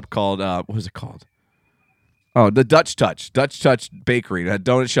opened up called, what was it called? Oh, the Dutch Touch Bakery. It had a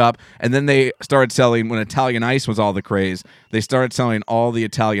donut shop, and then they started selling, when Italian ice was all the craze, they started selling all the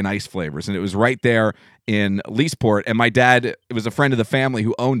Italian ice flavors, and it was right there in Leesport, and my dad, it was a friend of the family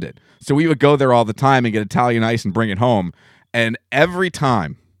who owned it. So we would go there all the time and get Italian ice and bring it home. And every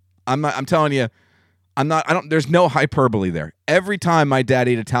time, I'm telling you, there's no hyperbole there. Every time my dad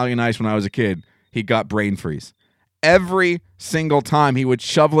ate Italian ice when I was a kid, he got brain freeze. Every single time he would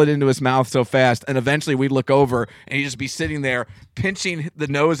shovel it into his mouth so fast, and eventually we'd look over and he'd just be sitting there pinching the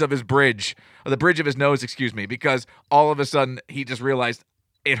nose of his bridge, or the bridge of his nose, because all of a sudden he just realized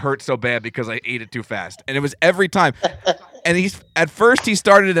it hurt so bad because I ate it too fast. And it was every time. And at first he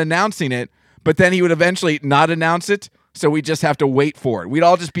started announcing it, but then he would eventually not announce it, so we just have to wait for it. We'd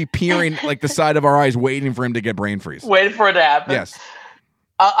all just be peering like the side of our eyes waiting for him to get brain freeze. Waiting for it to happen. Yes.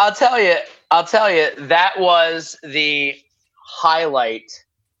 I'll tell you, that was the highlight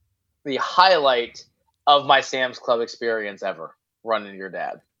of my Sam's Club experience ever, running your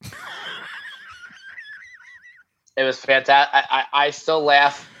dad. It was fantastic. I still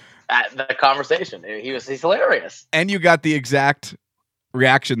laugh at the conversation. He's hilarious. And you got the exact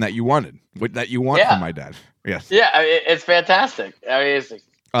reaction that you wanted, from my dad. Yes. Yeah, it's fantastic. I mean,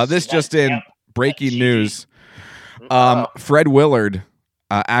 this just in, breaking news. Fred Willard,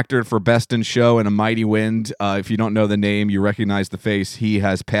 actor for Best in Show and A Mighty Wind. If you don't know the name, you recognize the face. He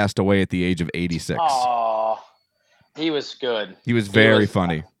has passed away at the age of 86. Oh, he was good. He was very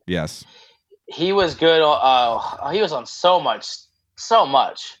funny. Yes. He was good. He was on so much.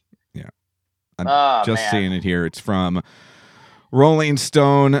 Yeah. I'm seeing it here. It's from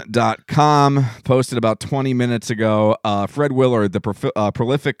RollingStone.com, posted about 20 minutes ago. Fred Willard, the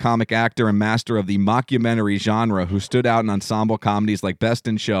prolific comic actor and master of the mockumentary genre, who stood out in ensemble comedies like Best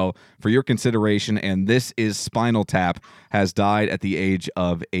in Show, For Your Consideration, and This Is Spinal Tap, has died at the age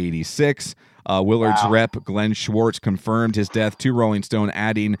of 86. Willard's rep, Glenn Schwartz, confirmed his death to Rolling Stone,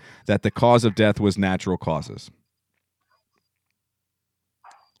 adding that the cause of death was natural causes.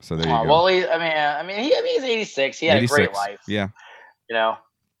 So there you go. Well, he's 86. He had 86. a great life. Yeah.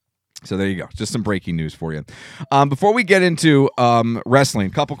 So there you go. Just some breaking news for you. Before we get into wrestling,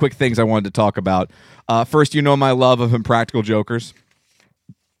 a couple quick things I wanted to talk about. First, you know my love of Impractical Jokers.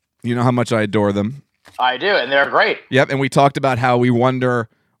 You know how much I adore them. I do, and they're great. Yep, and we talked about how we wonder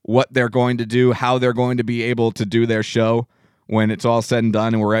what they're going to do, how they're going to be able to do their show when it's all said and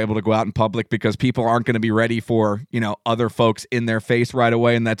done and we're able to go out in public, because people aren't going to be ready for, other folks in their face right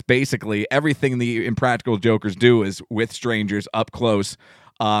away. And that's basically everything the Impractical Jokers do is with strangers up close.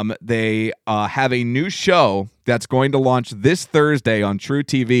 They have a new show that's going to launch this Thursday on True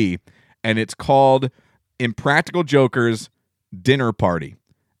TV, and it's called Impractical Jokers Dinner Party.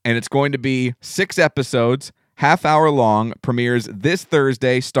 And it's going to be 6 episodes, half-hour long, premieres this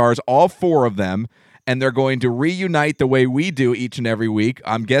Thursday, stars all 4 of them, and they're going to reunite the way we do each and every week.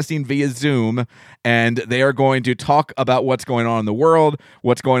 I'm guessing via Zoom, and they are going to talk about what's going on in the world,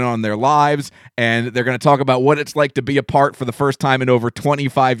 what's going on in their lives, and they're going to talk about what it's like to be apart for the first time in over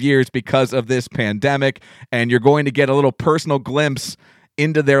 25 years because of this pandemic, and you're going to get a little personal glimpse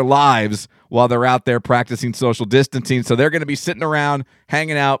into their lives while they're out there practicing social distancing. So they're going to be sitting around,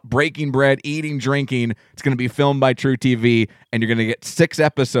 hanging out, breaking bread, eating, drinking. It's going to be filmed by True TV, and you're going to get 6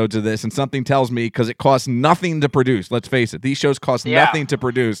 episodes of this. And something tells me, because it costs nothing to produce, let's face it, these shows cost nothing to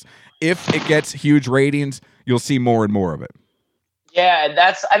produce. If it gets huge ratings, you'll see more and more of it. Yeah,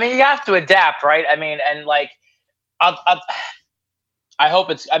 you have to adapt, right? I mean, and like, I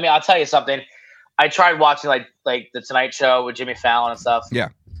hope it's, I'll tell you something. I tried watching like the Tonight Show with Jimmy Fallon and stuff. Yeah.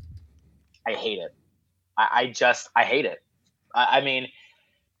 I hate it. I hate it. I mean,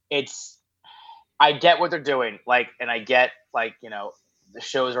 I get what they're doing. Like, and I get the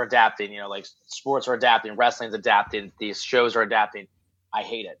shows are adapting, like sports are adapting, wrestling's adapting, these shows are adapting. I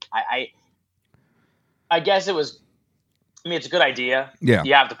hate it. I guess it's a good idea. Yeah.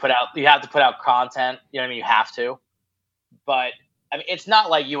 You have to put out content. You know what I mean? You have to, but I mean, it's not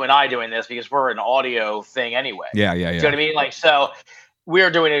like you and I doing this because we're an audio thing anyway. Yeah. You know what I mean? Like, so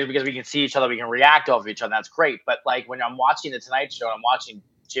we're doing it because we can see each other, we can react off of each other. That's great. But like when I'm watching the Tonight Show and I'm watching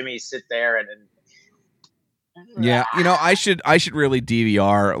Jimmy sit there and yeah, I should really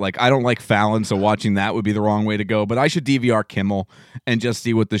DVR. Like, I don't like Fallon, so watching that would be the wrong way to go. But I should DVR Kimmel and just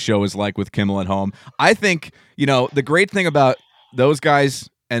see what the show is like with Kimmel at home. I think, the great thing about those guys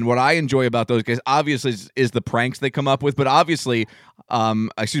and what I enjoy about those guys, obviously, is the pranks they come up with. But obviously, what I'm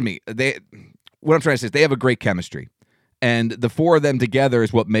trying to say is they have a great chemistry. And the 4 of them together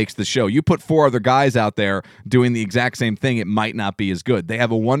is what makes the show. You put 4 other guys out there doing the exact same thing, it might not be as good. They have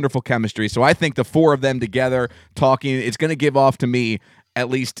a wonderful chemistry. So I think the 4 of them together talking, it's going to give off to me,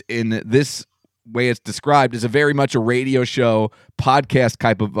 at least in this way it's described, is a very much a radio show, podcast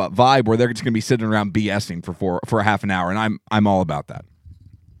type of vibe where they're just going to be sitting around BSing for a half an hour. And I'm all about that.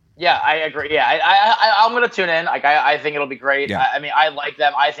 Yeah, I agree. Yeah, I'm going to tune in. Like, I think it'll be great. Yeah. I like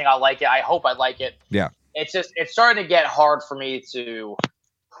them. I think I'll like it. I hope I like it. Yeah. It's starting to get hard for me to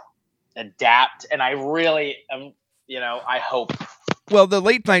adapt, and I really am, I hope. Well, the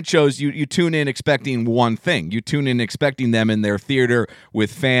late night shows, you tune in expecting one thing. You tune in expecting them in their theater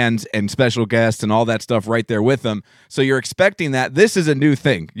with fans and special guests and all that stuff right there with them. So you're expecting that. This is a new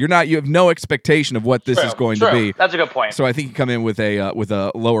thing. You have no expectation of what this is going to be. That's a good point. So I think you come in with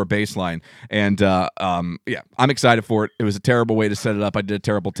a lower baseline, and I'm excited for it. It was a terrible way to set it up. I did a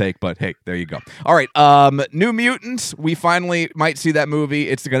terrible take, but hey, there you go. All right, New Mutants. We finally might see that movie.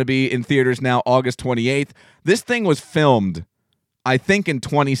 It's going to be in theaters now, August 28th. This thing was filmed, I think, in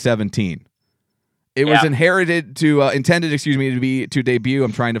 2017. It was intended to debut.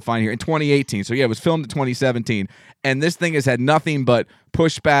 I'm trying to find here in 2018. So yeah, it was filmed in 2017, and this thing has had nothing but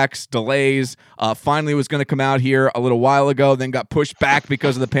pushbacks, delays. Finally, was going to come out here a little while ago, then got pushed back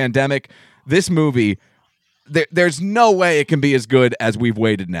because of the pandemic. This movie, there's no way it can be as good as we've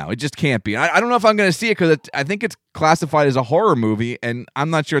waited now. It just can't be. I don't know if I'm going to see it because I think it's classified as a horror movie, and I'm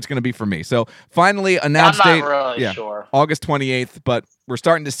not sure it's going to be for me. So finally announced I'm not really sure. August 28th, but we're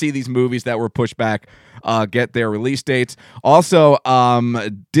starting to see these movies that were pushed back get their release dates. Also,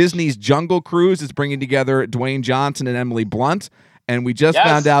 Disney's Jungle Cruise is bringing together Dwayne Johnson and Emily Blunt, and we just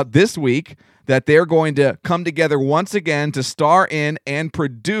found out this week that they're going to come together once again to star in and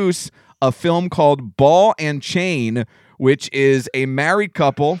produce a film called Ball and Chain, which is a married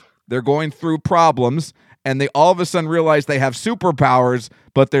couple. They're going through problems, and they all of a sudden realize they have superpowers,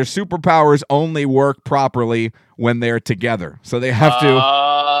 but their superpowers only work properly when they're together. So they have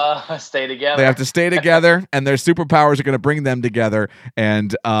to stay together. They have to stay together, and their superpowers are going to bring them together.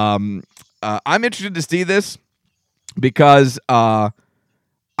 And I'm interested to see this because I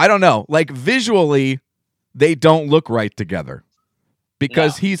don't know, like visually, they don't look right together.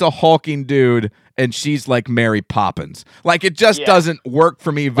 Because he's a hulking dude and she's like Mary Poppins. Like, it just doesn't work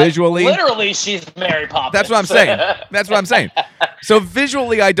for me visually. Like, literally, she's Mary Poppins. That's what I'm saying. So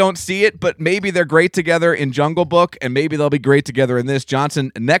visually, I don't see it, but maybe they're great together in Jungle Book, and maybe they'll be great together in this.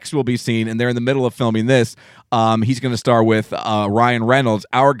 Johnson next will be seen, and they're in the middle of filming this. He's going to star with Ryan Reynolds,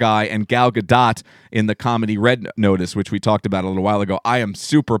 our guy, and Gal Gadot in the comedy Red Notice, which we talked about a little while ago. I am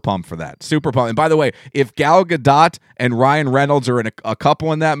super pumped for that. Super pumped. And by the way, if Gal Gadot and Ryan Reynolds are in a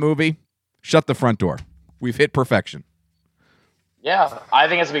couple in that movie, shut the front door. We've hit perfection. Yeah, I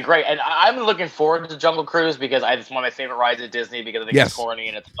think it's going to be great. And I'm looking forward to Jungle Cruise because it's one of my favorite rides at Disney because I think it's corny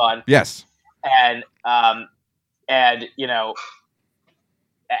and it's fun. Yes. and you know,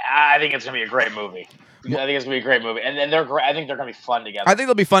 I think it's gonna be a great movie. I think it's gonna be a great movie, and they're great. I think they're gonna be fun together. I think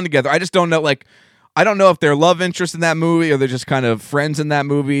they'll be fun together. I just don't know, like, I don't know if they're love interest in that movie or they're just kind of friends in that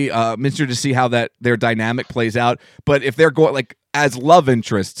movie. I'm interested to see how their dynamic plays out. But if they're going like as love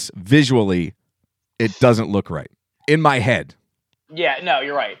interests visually, it doesn't look right in my head. Yeah, no,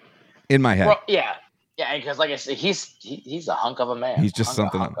 you're right. In my head, Well, yeah, because like I said, he's a hunk of a man. He's just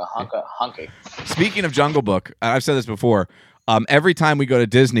something. Hunky. Speaking of Jungle Book, I've said this before. Every time we go to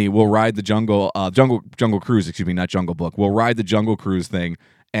Disney, we'll ride the Jungle Cruise. Excuse me, not Jungle Book. We'll ride the Jungle Cruise thing.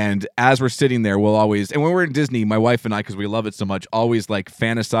 And as we're sitting there, we'll always, and when we're in Disney, my wife and I, because we love it so much, always like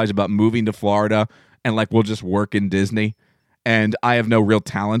fantasize about moving to Florida and like we'll just work in Disney. And I have no real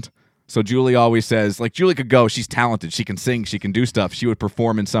talent. So Julie always says, like, Julie could go, she's talented, she can sing, she can do stuff. She would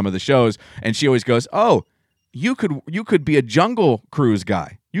perform in some of the shows. And she always goes, oh, you could be a Jungle Cruise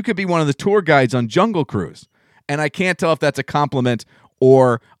guy. You could be one of the tour guides on Jungle Cruise. And I can't tell if that's a compliment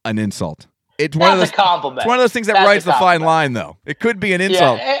or an insult. It's one of those, a compliment. It's one of those things that rides the fine line, though. It could be an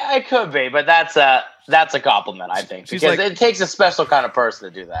insult. Yeah, it could be, but that's a compliment, I think. She's because like, it takes a special kind of person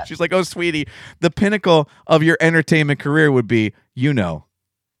to do that. She's like, oh, sweetie, the pinnacle of your entertainment career would be,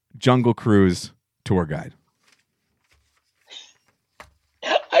 Jungle Cruise tour guide.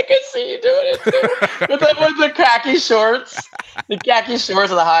 I could see you doing it, too. with the khaki shorts. The khaki shorts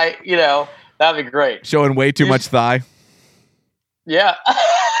and the high, that'd be great. Showing way too much thigh. Yeah.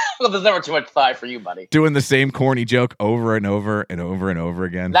 Well, there's never too much thigh for you, buddy. Doing the same corny joke over and over and over and over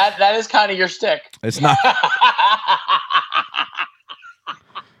again. That is kind of your shtick. It's not.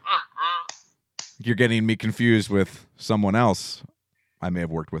 You're getting me confused with someone else. I may have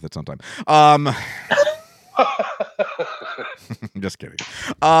worked with it sometime. Just kidding.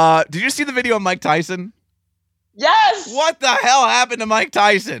 Did you see the video of Mike Tyson? Yes. What the hell happened to Mike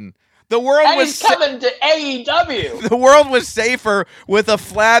Tyson? The world was coming to AEW. The world was safer with a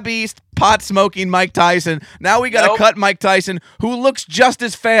flabby, pot-smoking Mike Tyson. Now we got to cut Mike Tyson, who looks just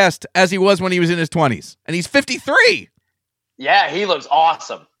as fast as he was when he was in his 20s. And he's 53. Yeah, he looks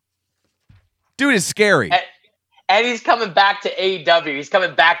awesome. Dude is scary. And he's coming back to AEW. He's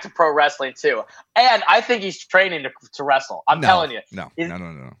coming back to pro wrestling, too. And I think he's training to wrestle. I'm telling you. No.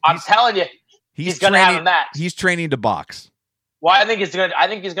 I'm telling you. He's going to have a match. He's training to box. Well, I think he's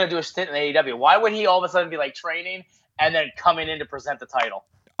gonna do a stint in AEW. Why would he all of a sudden be like training and then coming in to present the title?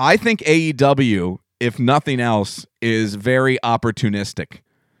 I think AEW, if nothing else, is very opportunistic.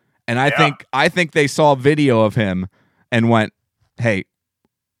 And I think they saw a video of him and went, hey,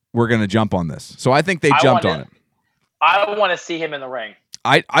 we're gonna jump on this. So I think they jumped on it. I want to see him in the ring.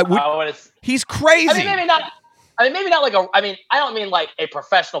 I would. He's crazy. I mean, maybe not like I don't mean like a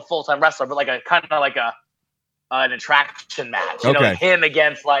professional full-time wrestler, but like a kind of like an attraction match, like him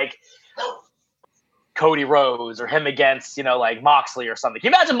against like Cody Rhodes or him against, like Moxley or something.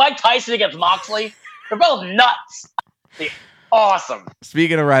 Can you imagine Mike Tyson against Moxley? They're both nuts. Awesome.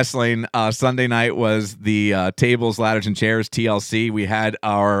 Speaking of wrestling, Sunday night was the Tables, Ladders, and Chairs TLC. We had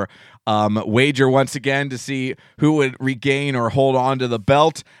our wager once again to see who would regain or hold on to the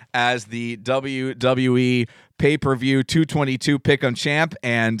belt as the WWE pay-per-view 222 Pick'em champ,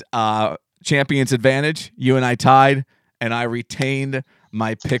 and Champion's advantage. You and I tied, and I retained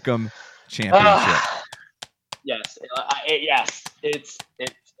my Pick'em championship. Yes, yes.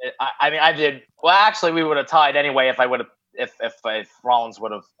 I did. Well, actually, we would have tied anyway if Rollins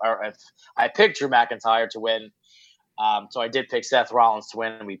would have, or if I picked Drew McIntyre to win. So I did pick Seth Rollins to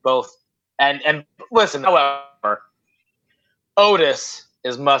win, and we both. And listen, however, Otis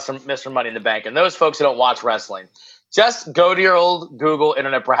is Mr. Money in the Bank, and those folks who don't watch wrestling, just go to your old Google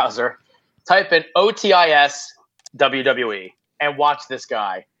internet browser. Type in OTIS WWE and watch this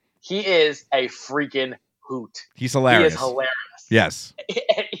guy. He is a freaking hoot. He's hilarious. He is hilarious. Yes.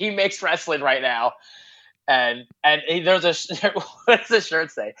 He makes wrestling right now. And there's what does the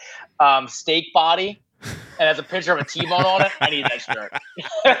shirt say? Steak body. And has a picture of a T-bone on it. I need that shirt.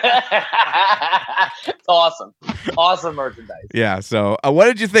 It's awesome. Awesome merchandise. Yeah, so what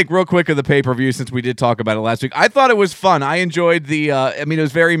did you think real quick of the pay-per-view since we did talk about it last week? I thought it was fun. I enjoyed the it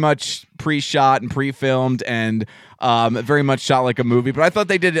was very much pre-shot and pre-filmed and very much shot like a movie, but I thought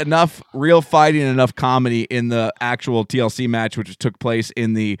they did enough real fighting and enough comedy in the actual TLC match, which took place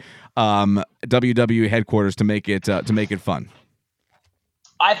in the WWE headquarters to make it fun.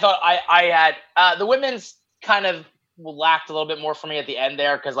 I thought I had the women's kind of lacked a little bit more for me at the end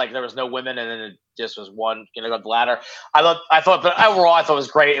there because like there was no women and then it just was one go the ladder. I thought, but overall I thought it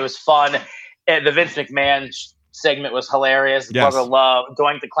was great. It was fun. And the Vince McMahon segment was hilarious. Yes. Brother Love,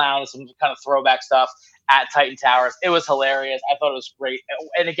 Doink the Clown, some kind of throwback stuff, at Titan Towers. It was hilarious. I thought it was great.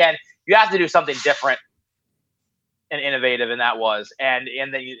 And again, you have to do something different and innovative, and that was. And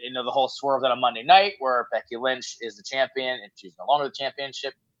then the whole swerve on a Monday night where Becky Lynch is the champion and she's no longer the champion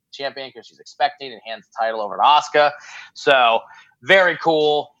because she's expecting and hands the title over to Asuka. So very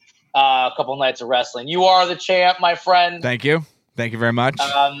cool. A couple nights of wrestling. You are the champ, my friend. Thank you very much.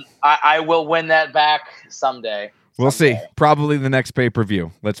 I will win that back someday. We'll see. Probably the next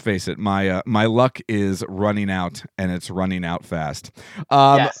pay-per-view. Let's face it. My luck is running out, and it's running out fast.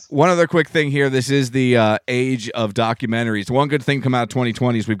 Yes. One other quick thing here. This is the age of documentaries. One good thing come out of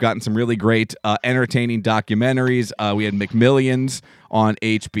 2020 is we've gotten some really great, entertaining documentaries. We had McMillions on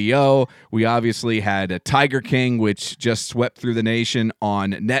HBO. We obviously had Tiger King, which just swept through the nation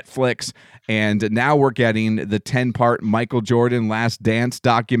on Netflix. And now we're getting the 10-part Michael Jordan Last Dance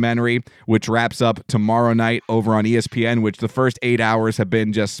documentary, which wraps up tomorrow night over on ESPN, which the first 8 hours have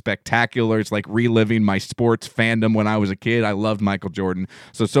been just spectacular. It's like reliving my sports fandom when I was a kid. I loved Michael Jordan.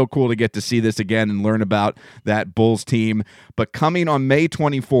 So cool to get to see this again and learn about that Bulls team. But coming on May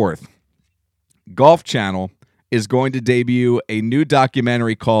 24th, Golf Channel is going to debut a new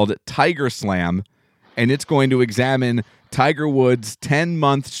documentary called Tiger Slam, and it's going to examine Tiger Woods'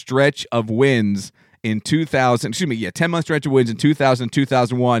 10-month stretch of wins in 10-month stretch of wins in 2000,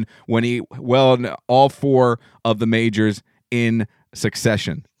 2001 when he won all 4 of the majors in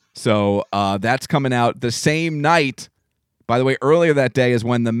succession. So that's coming out the same night. By the way, earlier that day is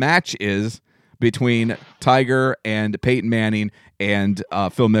when the match is between Tiger and Peyton Manning and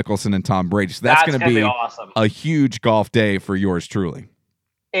Phil Mickelson and Tom Brady. So that's going to be awesome. A huge golf day for yours truly.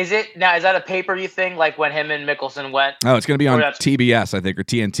 Is that a pay-per-view thing, like when him and Mickelson went? Oh, it's going to be on TBS, I think, or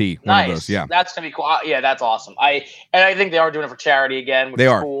TNT. Nice. One of those, yeah. That's going to be cool. Yeah, that's awesome. I think they are doing it for charity again, which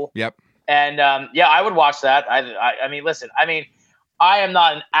is cool. Yep. And I would watch that. I mean, listen. I mean, I am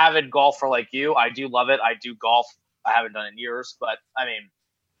not an avid golfer like you. I do love it. I do golf. I haven't done it in years, but I mean,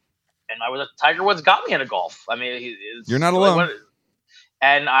 and Tiger Woods got me into golf. I mean, you're not alone.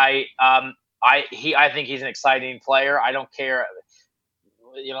 And I think he's an exciting player. I don't care.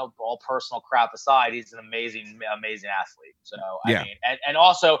 All personal crap aside, he's an amazing athlete. So, I mean, and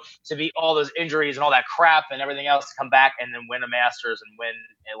also to be all those injuries and all that crap and everything else to come back and then win a Masters and win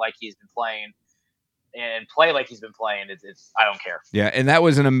like he's been playing and play like he's been playing, it's I don't care. Yeah, and that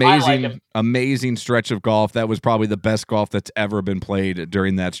was an amazing stretch of golf. That was probably the best golf that's ever been played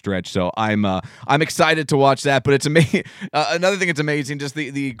during that stretch. So I'm excited to watch that. But it's amazing. Another thing that's amazing, just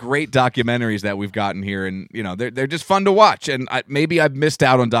the great documentaries that we've gotten here, and they're just fun to watch. And maybe I've missed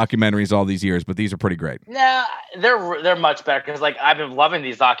out on documentaries all these years, but these are pretty great. Nah, they're much better because like I've been loving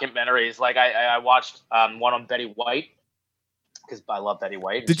these documentaries. Like I watched one on Betty White. Because I love Betty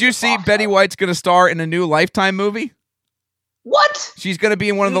White. Did you see Betty White's going to star in a new Lifetime movie? What? She's going to be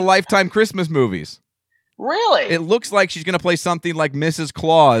in one of the Lifetime Christmas movies. Really? It looks like she's going to play something like Mrs.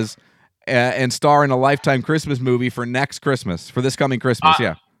 Claus and star in a Lifetime Christmas movie for next Christmas, for this coming Christmas,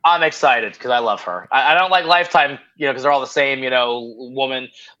 yeah. I'm excited because I love her. I don't like Lifetime, because they're all the same, woman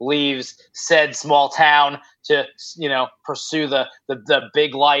leaves said small town to, pursue the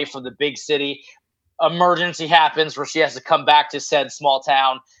big life of the big city. Emergency happens where she has to come back to said small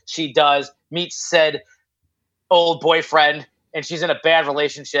town. She does, meets said old boyfriend, and she's in a bad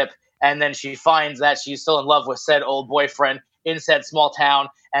relationship. And then she finds that she's still in love with said old boyfriend in said small town.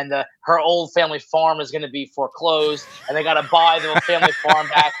 And her old family farm is going to be foreclosed, and they got to buy the family farm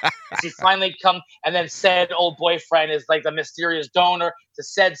back. She finally comes, and then said old boyfriend is like the mysterious donor to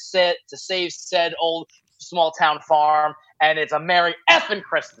save said old small town farm. And it's a Merry effing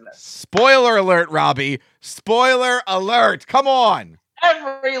Christmas. Spoiler alert, Robbie. Spoiler alert. Come on.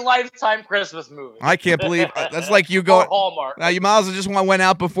 Every Lifetime Christmas movie. I can't believe that's like you going. Hallmark. Now you might as well just went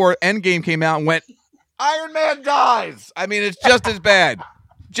out before Endgame came out and went, Iron Man dies. I mean, it's just as bad.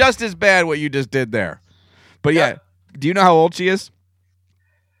 Just as bad what you just did there. But yeah, do you know how old she is?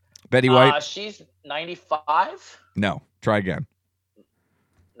 Betty White? She's 95? No. Try again.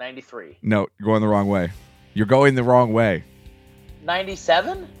 93. No, you're going the wrong way. You're going the wrong way.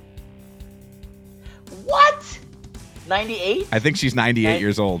 97? What? 98? I think she's 98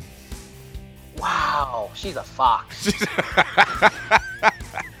 years old. Wow, she's a fox.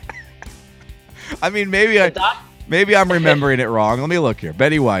 I mean, maybe I'm remembering it wrong. Let me look here.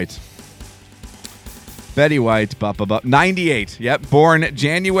 Betty White, 98. Yep, born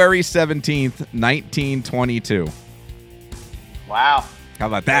January 17th, 1922. Wow. How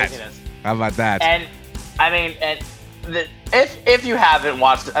about that? Craziness. How about that? And I mean, if you haven't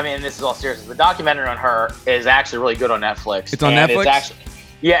watched, I mean, this is all serious. The documentary on her is actually really good on Netflix. It's on Netflix? It's actually,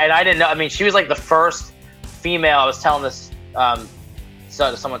 yeah, and I didn't know. I mean, she was like the first female. I was telling this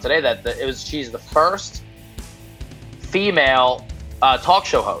to someone today that she's the first female talk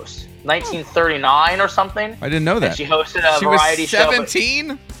show host, 1939 or something. I didn't know that. And she hosted a variety show.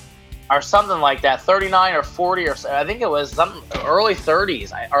 17? Or something like that, 39 or 40 or so. I think it was some early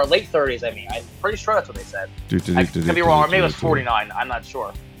 30s or late 30s. I mean, I'm pretty sure that's what they said. I could be wrong, or maybe it was 49. I'm not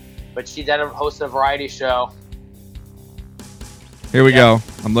sure. But she hosted a variety show. Here we go.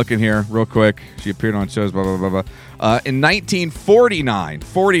 I'm looking here real quick. She appeared on shows, blah, blah, blah, blah. In 1949,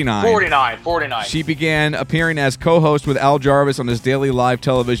 49. She began appearing as co-host with Al Jarvis on his daily live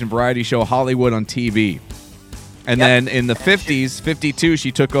television variety show Hollywood on TV. And then in the 50s, 52,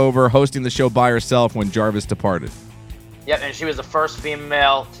 she took over hosting the show by herself when Jarvis departed. Yep, and she was the first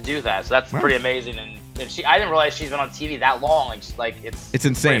female to do that. So that's pretty amazing. And I didn't realize she's been on TV that long. It's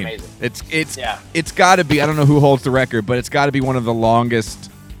insane. Amazing. It's got to be. I don't know who holds the record, but it's got to be one of the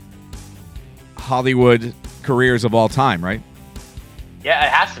longest Hollywood careers of all time, right? Yeah,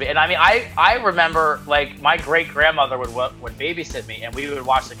 it has to be. And I mean, I remember like my great grandmother would babysit me, and we would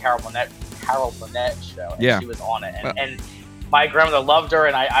watch the Carol Burnett show. And she was on it, and my grandmother loved her,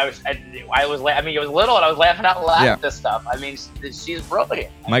 and I was little, and I was laughing out loud at this stuff. I mean, she's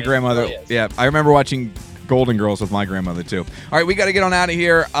brilliant. My grandmother, I remember watching Golden Girls with my grandmother too. All right, we got to get on out of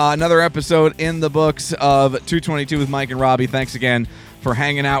here. Another episode in the books of 222 with Mike and Robbie. Thanks again for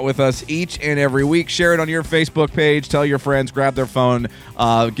hanging out with us each and every week. Share it on your Facebook page. Tell your friends. Grab their phone.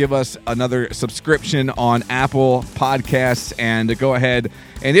 Give us another subscription on Apple Podcasts. And go ahead.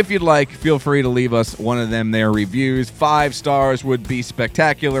 And if you'd like, feel free to leave us one of them there reviews. 5 stars would be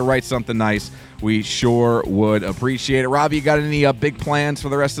spectacular. Write something nice. We sure would appreciate it. Robbie, you got any big plans for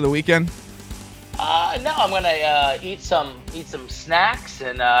the rest of the weekend? No, I'm gonna eat some snacks,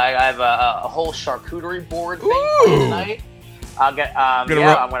 and I have a whole charcuterie board thing tonight. I'm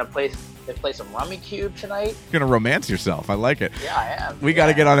gonna play some Rummy Cube tonight. You're gonna romance yourself. I like it. Yeah, I am. We got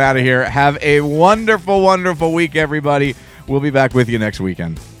to get on out of here. Have a wonderful, wonderful week, everybody. We'll be back with you next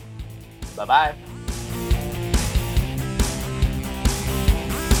weekend. Bye-bye.